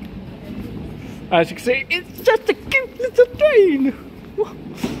 As you can see, it's just a cute little train.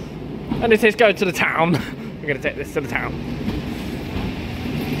 And it says go to the town. We're going to take this to the town.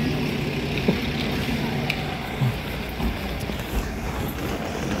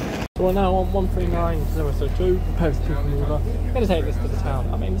 So we're now on 139002, the Paris People Mover. We're going to take this to the town.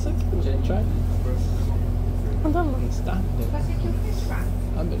 I mean, it's a good train. I don't understand it.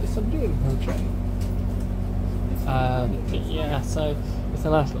 I mean, it's a beautiful train. Yeah, so it's a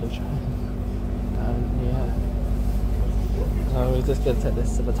nice little train. Yeah. So we're just going to take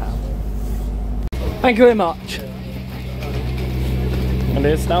this to the town. Thank you very much. And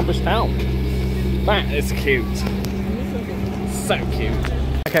the established town. That is cute. So cute.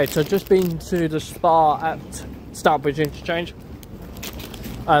 Okay, so just been to the spa at Stourbridge Interchange.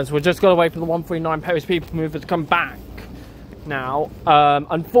 So we're just going to wait for the 139 Paris people mover to come back now.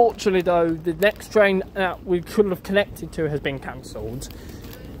 Unfortunately though, the next train that we could have connected to has been cancelled.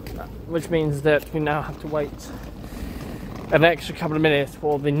 Which means that we now have to wait an extra couple of minutes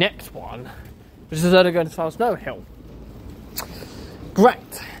for the next one, which is only going as far as Snow Hill.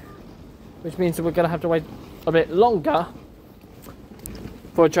 Great. Which means that we're going to have to wait a bit longer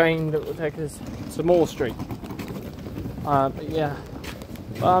for a train that will take us to Moore Street. But yeah,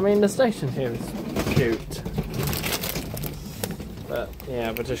 well, I mean the station here is cute. But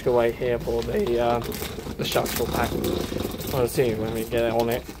yeah, we're just going to wait here for the shuttle pack. We'll see when we get on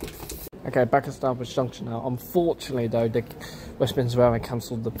it. Okay, back at Stourbridge Junction now. Unfortunately though, the West Midlands Railway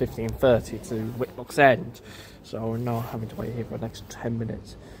cancelled the 15:30 to Whitlock's End. So we're now having to wait here for the next 10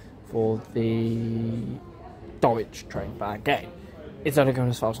 minutes for the Dulwich train. But again, it's only going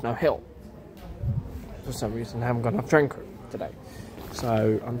as far as Snow Hill. For some reason, I haven't got enough train crew today.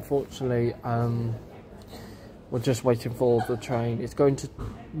 So unfortunately, we're just waiting for the train. It's going to,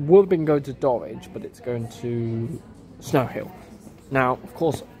 would have been going to Dulwich, but it's going to Snow Hill. Now, of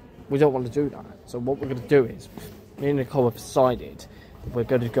course, we don't want to do that. So what we're going to do is, me and Nicole have decided that we're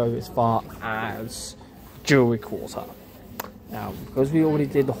going to go as far as Jewellery Quarter. Now, because we already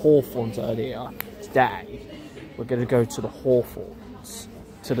did the Hawthorns earlier today, we're going to go to the Hawthorns,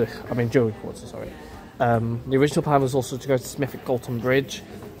 Jewellery Quarter, sorry. The original plan was also to go to Smith at Galton Bridge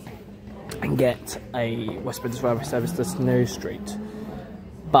and get a West Midlands Railway service to Snow Street.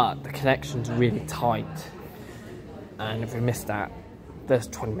 But the connection's really tight. And if we miss that, there's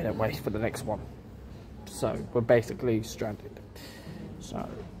a 20-minute wait for the next one. So we're basically stranded. So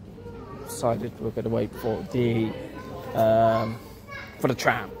decided we're going to wait for the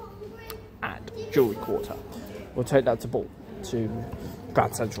tram at Jewellery Quarter. We'll take that to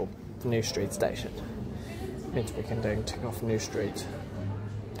Grand Central, the New Street station. Means we can then take off New Street.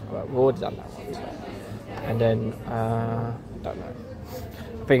 Well, we've already done that one. So. And then I don't know.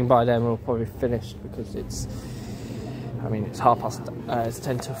 I think by then we'll probably finish because it's. I mean, it's it's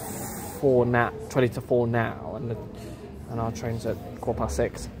 10 to 4 now, 20 to 4 now, and our train's at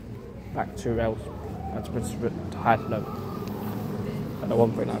 6:15 back to Hadlow. And the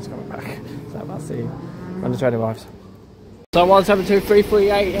 139's coming back, so we'll see when the train arrives. So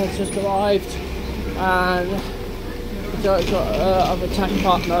 172338 has just arrived, and we've got an attacking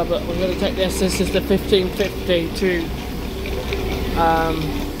partner, but we're going to take this. This is the 1550 to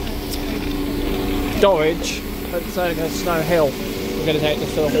Dulwich. It's only going to Snow Hill. We're going to take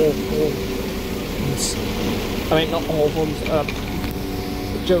this to the Hawthorns. I mean, not the Hawthorns, the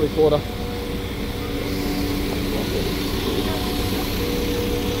Jewellery Quarter.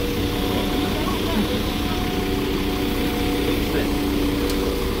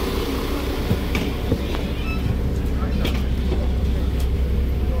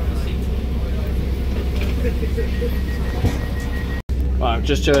 Right, I'm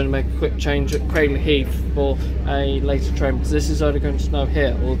just trying to make a quick change at Cradley Heath for a later train because this is only going to Snow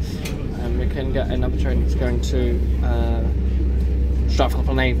Hill, and we can get another train that's going to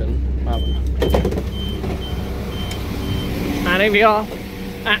Stratford-upon-Avon. And here we are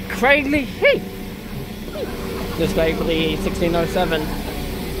at Cradley Heath. Just wait for the 1607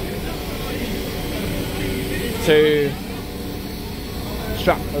 to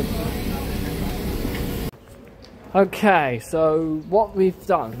Stratford. Okay, so what we've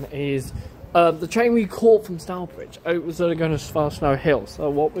done is the train we caught from Stourbridge, it was only going as far as Snow Hill. So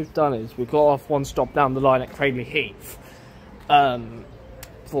what we've done is we've got off one stop down the line at Cradley Heath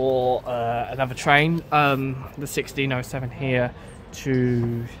for another train, the 1607 here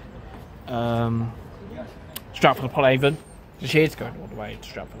to Stratford-upon-Avon. She is going all the way to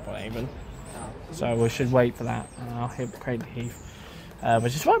Stratford-upon-Avon, so we should wait for that. And I'll hit Cradley Heath,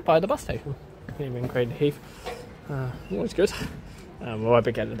 which is right by the bus station. Here in Cradley Heath. Always good. We won't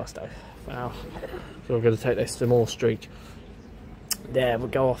be getting the bus though now, so we're going to take this to Moore Street. There we'll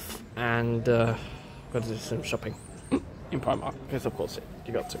go off and go to do some shopping in Primark because of course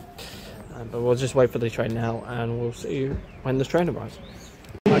you got to. But we'll just wait for the train now, and we'll see you when the train arrives.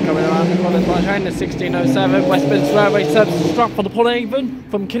 Coming around the corner, my train, the 1607 West Midlands Railway service to Stratford-upon-Avon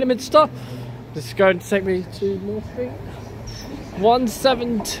from Kidderminster. This is going to take me to Moore Street.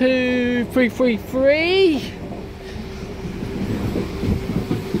 172333.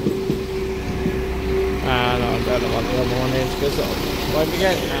 And I don't know what the other one is because I won't be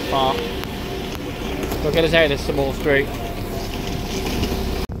getting that far. We're going to take this to Moore Street.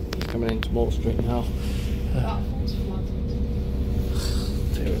 coming into Moore Street now.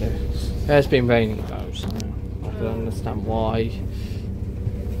 It's been raining though, so I can understand why.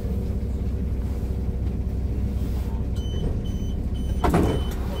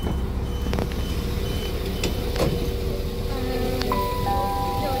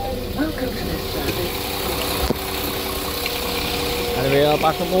 And we are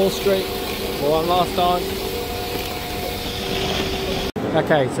back at Moore Street for one last time.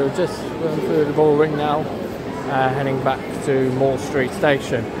 Okay, so we're just going through the Bull Ring now, heading back to Moore Street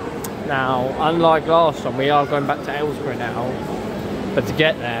Station. Now, unlike last time, we are going back to Aylesbury now, but to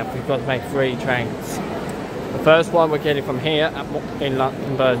get there, we've got to make 3 trains. The first one we're getting from here in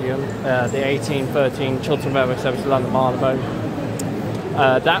Birmingham, the 1813 Chiltern Railway Service to London Marylebone.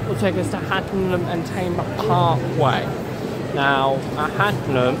 That will take us to Haddenham and Tamar Parkway. Now, at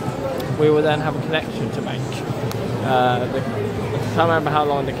Haddenham, we will then have a connection to make. I can't remember how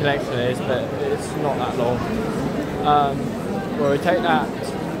long the connection is, but it's not that long. Where we take that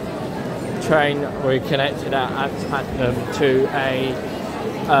train, we connected at Haddenham to a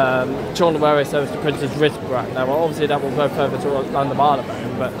Chiltern Railway Service to Princess Risborough. Now, obviously, that will go further to London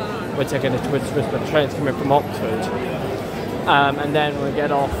Marylebone, but we're taking it to Princess Risborough. The train's coming from Oxford. And then we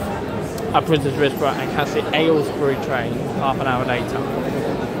get off at Princess Risborough and catch the Aylesbury train half an hour later.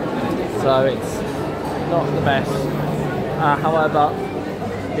 So it's not the best. However,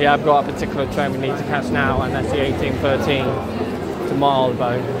 yeah, I've got a particular train we need to catch now, and that's the 1813 to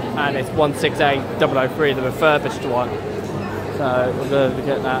Marylebone, and it's 168003, the refurbished one. So we're going to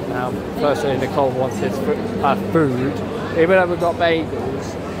get that now. Firstly, Nicole wants his food. Even though we've got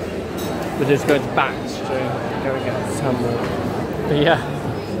bagels, we're just going to backstream and go and get some more. But yeah,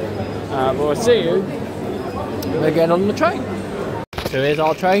 but we'll see you again on the train. So here's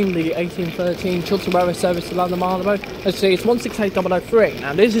our train, the 1813 Chiltern Railway Service to London Marylebone. Let's see, it's 168003.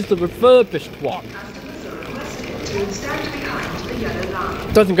 Now this is the refurbished one.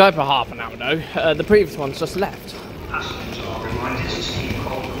 Doesn't go for half an hour though. The previous one's just left. Passengers are reminded to keep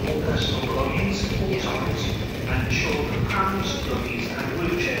hold of all personal belongings at all times and ensure that prams, buggies and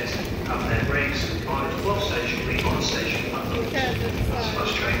wheelchairs have their brakes applied while stationary on station platforms. As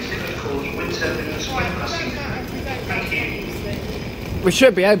bus trains can afford wind turbulence when passing through. Thank you. We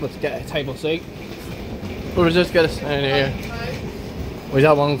should be able to get a table seat, but we're just going to stand here. We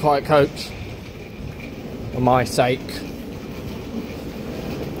don't want quite coach, for my sake.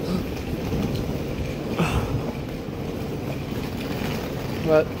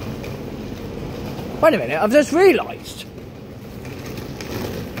 But wait a minute, I've just realised.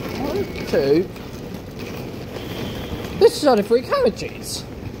 1, 2. This is only 3 carriages.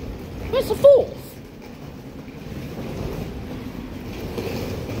 Where's the 4th?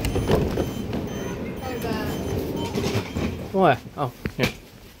 Where? Oh, yeah.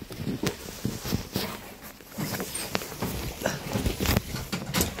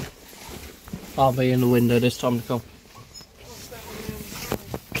 I'll be in the window this time to come.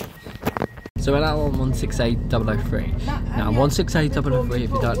 So we're now on 168003. Now 168003, if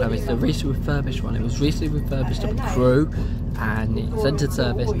you don't know, it's the recently refurbished one. It was recently refurbished up at Crewe and it's entered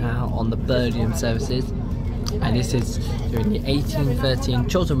service now on the Birmingham services. And this is doing the 1813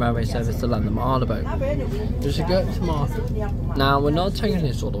 Chiltern Railway Service to London Marylebone. Just to go to Marylebone. Now we're not taking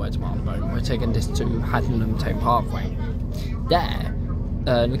this all the way to Marylebone, we're taking this to Haddenham Tamar Parkway. There,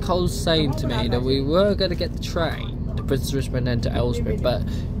 Nicole's saying to me that we were going to get the train to Princess Risborough and then to Aylesbury, but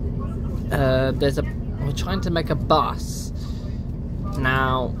we're trying to make a bus.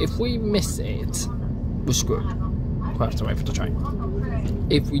 Now, if we miss it, we're screwed. We'll have to wait for the train.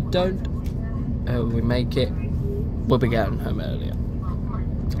 If we don't, we make it, we'll be getting home earlier.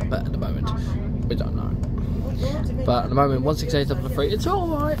 But at the moment, we don't know. But at the moment, 168003, it's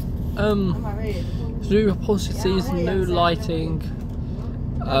alright. New upholsteries, new lighting,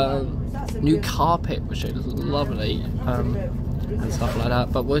 new carpet, which is lovely, and stuff like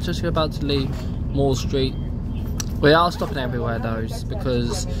that. But we're just about to leave Moore Street. We are stopping everywhere though,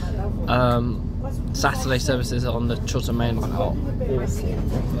 because Saturday services on the Chiltern Main Line are awful.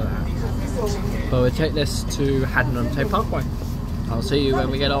 But we'll take this to Haddenham Tamar Parkway. I'll see you when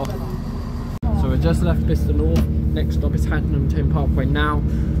we get off. So we just left Bicester North. Next stop is Haddenham Tamar Parkway now.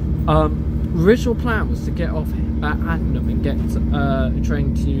 Original plan was to get off at Haddenham and get a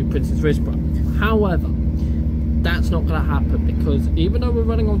train to Princess Risborough. However, that's not going to happen because even though we're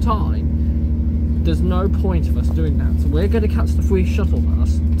running on time, there's no point of us doing that. So we're going to catch the free shuttle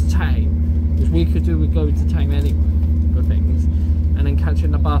bus to Tame, which we could do with going to Tame anyway for things, and then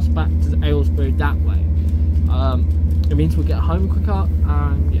catching the bus back to Aylesbury that way. It means we'll get home quicker,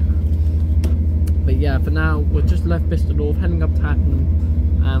 and yeah. But yeah, for now we've just left Bicester North, heading up to Haddenham,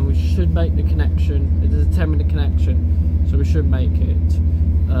 and we should make the connection. It is a 10-minute connection, so we should make it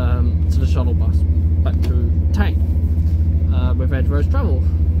to the shuttle bus back to Tain with Edgeworth Travel.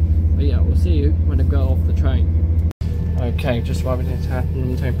 But yeah, we'll see you when I go off the train. Okay, just arriving at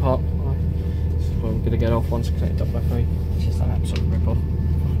Tain Park. So we're going to get off once connected up by 3. It's just an absolute rip-off.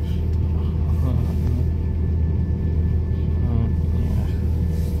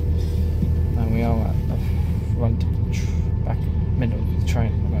 And we are at the front, back middle of the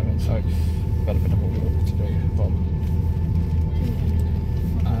train at the moment, so we've got a bit of a walk to do from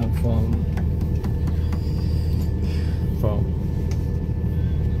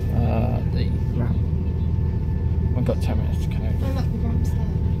the ramp. We've got 10 minutes to connect. I like the ramps there.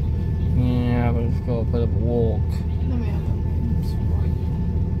 Yeah, but we've got a bit of a walk. No, we haven't. It's right.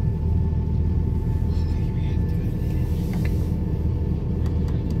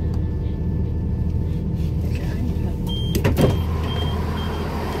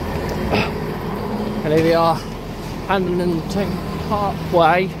 And here we are, Tain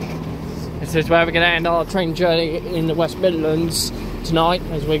Parkway. This is where we're going to end our train journey in the West Midlands tonight,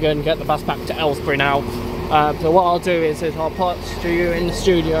 as we're going to get the bus back to Aylesbury now. So what I'll do is I'll post to you in the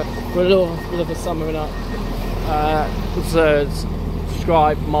studio for a little bit of a summing up.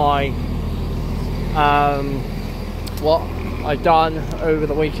 Describe my what I've done over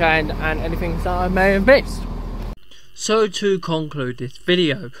the weekend and anything that I may have missed. So to conclude this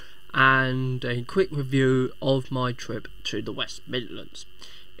video, and a quick review of my trip to the West Midlands.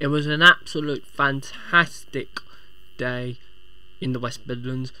 It was an absolute fantastic day in the West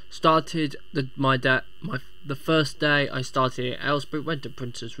Midlands. Started the first day I started at Aylesbury, went to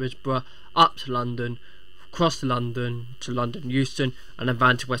Princess Risborough, up to London, across to London Euston, and then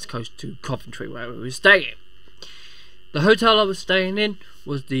ran to West Coast to Coventry, where we were staying. The hotel I was staying in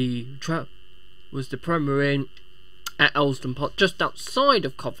was the Premier Inn at Elston Park, just outside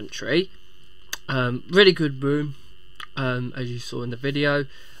of Coventry. Really good room, as you saw in the video,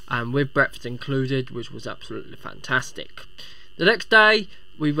 and with breakfast included, which was absolutely fantastic. The next day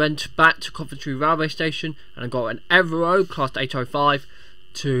we went back to Coventry railway station, and I got an Evero class 805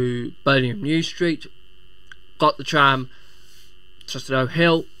 to Birmingham New Street, got the tram to Snow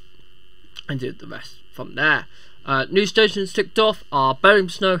Hill, and did the rest from there. New stations ticked off are Birmingham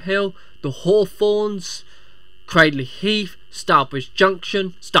Snow Hill, the Hawthorns, Cradley Heath, Stourbridge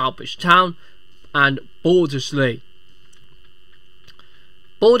Junction, Stourbridge Town, and Bordesley.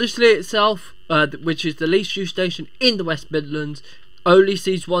 Bordesley itself, which is the least used station in the West Midlands, only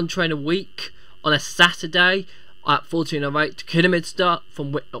sees one train a week on a Saturday at 14:08 to Kidderminster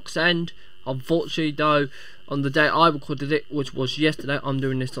from Whitlock's End. Unfortunately though, on the day I recorded it, which was yesterday, I'm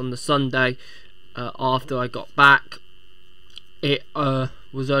doing this on the Sunday after I got back, it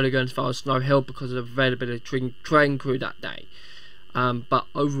was only going as far as Snow Hill because of the availability of train crew that day. But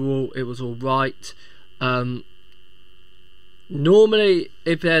overall it was alright. Normally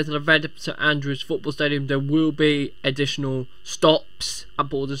if there's an event at St Andrews Football Stadium, there will be additional stops at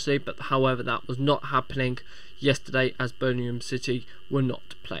Bordersea, but however that was not happening yesterday as Birmingham City were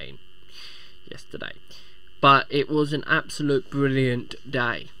not playing yesterday. But it was an absolute brilliant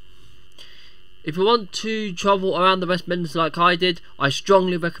day. If you want to travel around the West Midlands like I did, I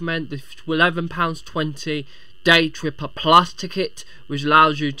strongly recommend the £11.20 day tripper plus ticket, which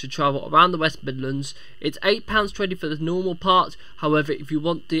allows you to travel around the West Midlands. It's £8.20 for the normal part. However, if you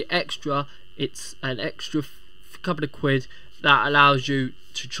want the extra, it's an extra couple of quid that allows you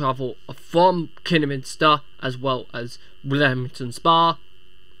to travel from Kidderminster as well as Leamington Spa,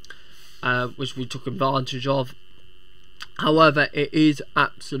 which we took advantage of. However, it is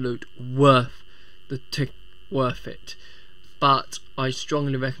absolute worth it, but I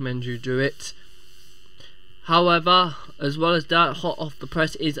strongly recommend you do it. However, as well as that, hot off the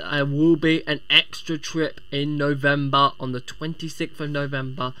press is there will be an extra trip in November, on the 26th of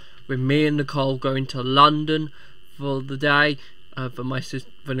November, with me and Nicole going to London for the day,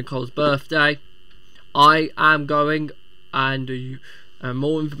 for Nicole's birthday. I am going, and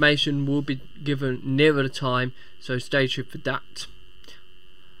more information will be given nearer the time, so stay tuned for that.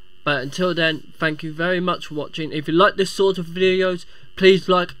 But until then, thank you very much for watching. If you like this sort of videos, please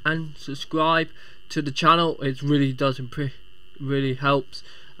like and subscribe to the channel. It really does really helps.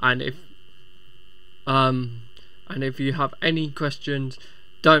 And if you have any questions,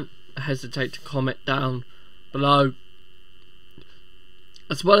 don't hesitate to comment down below.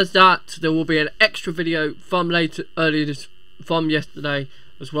 As well as that, there will be an extra video from from yesterday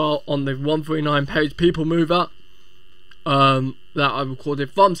as well on the 139 page People Mover that I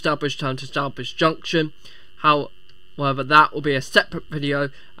recorded from Stourbridge Town to Stourbridge Junction. However, that will be a separate video,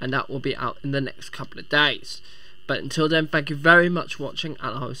 and that will be out in the next couple of days. But until then, thank you very much for watching,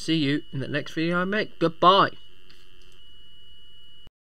 and I will see you in the next video I make. Goodbye.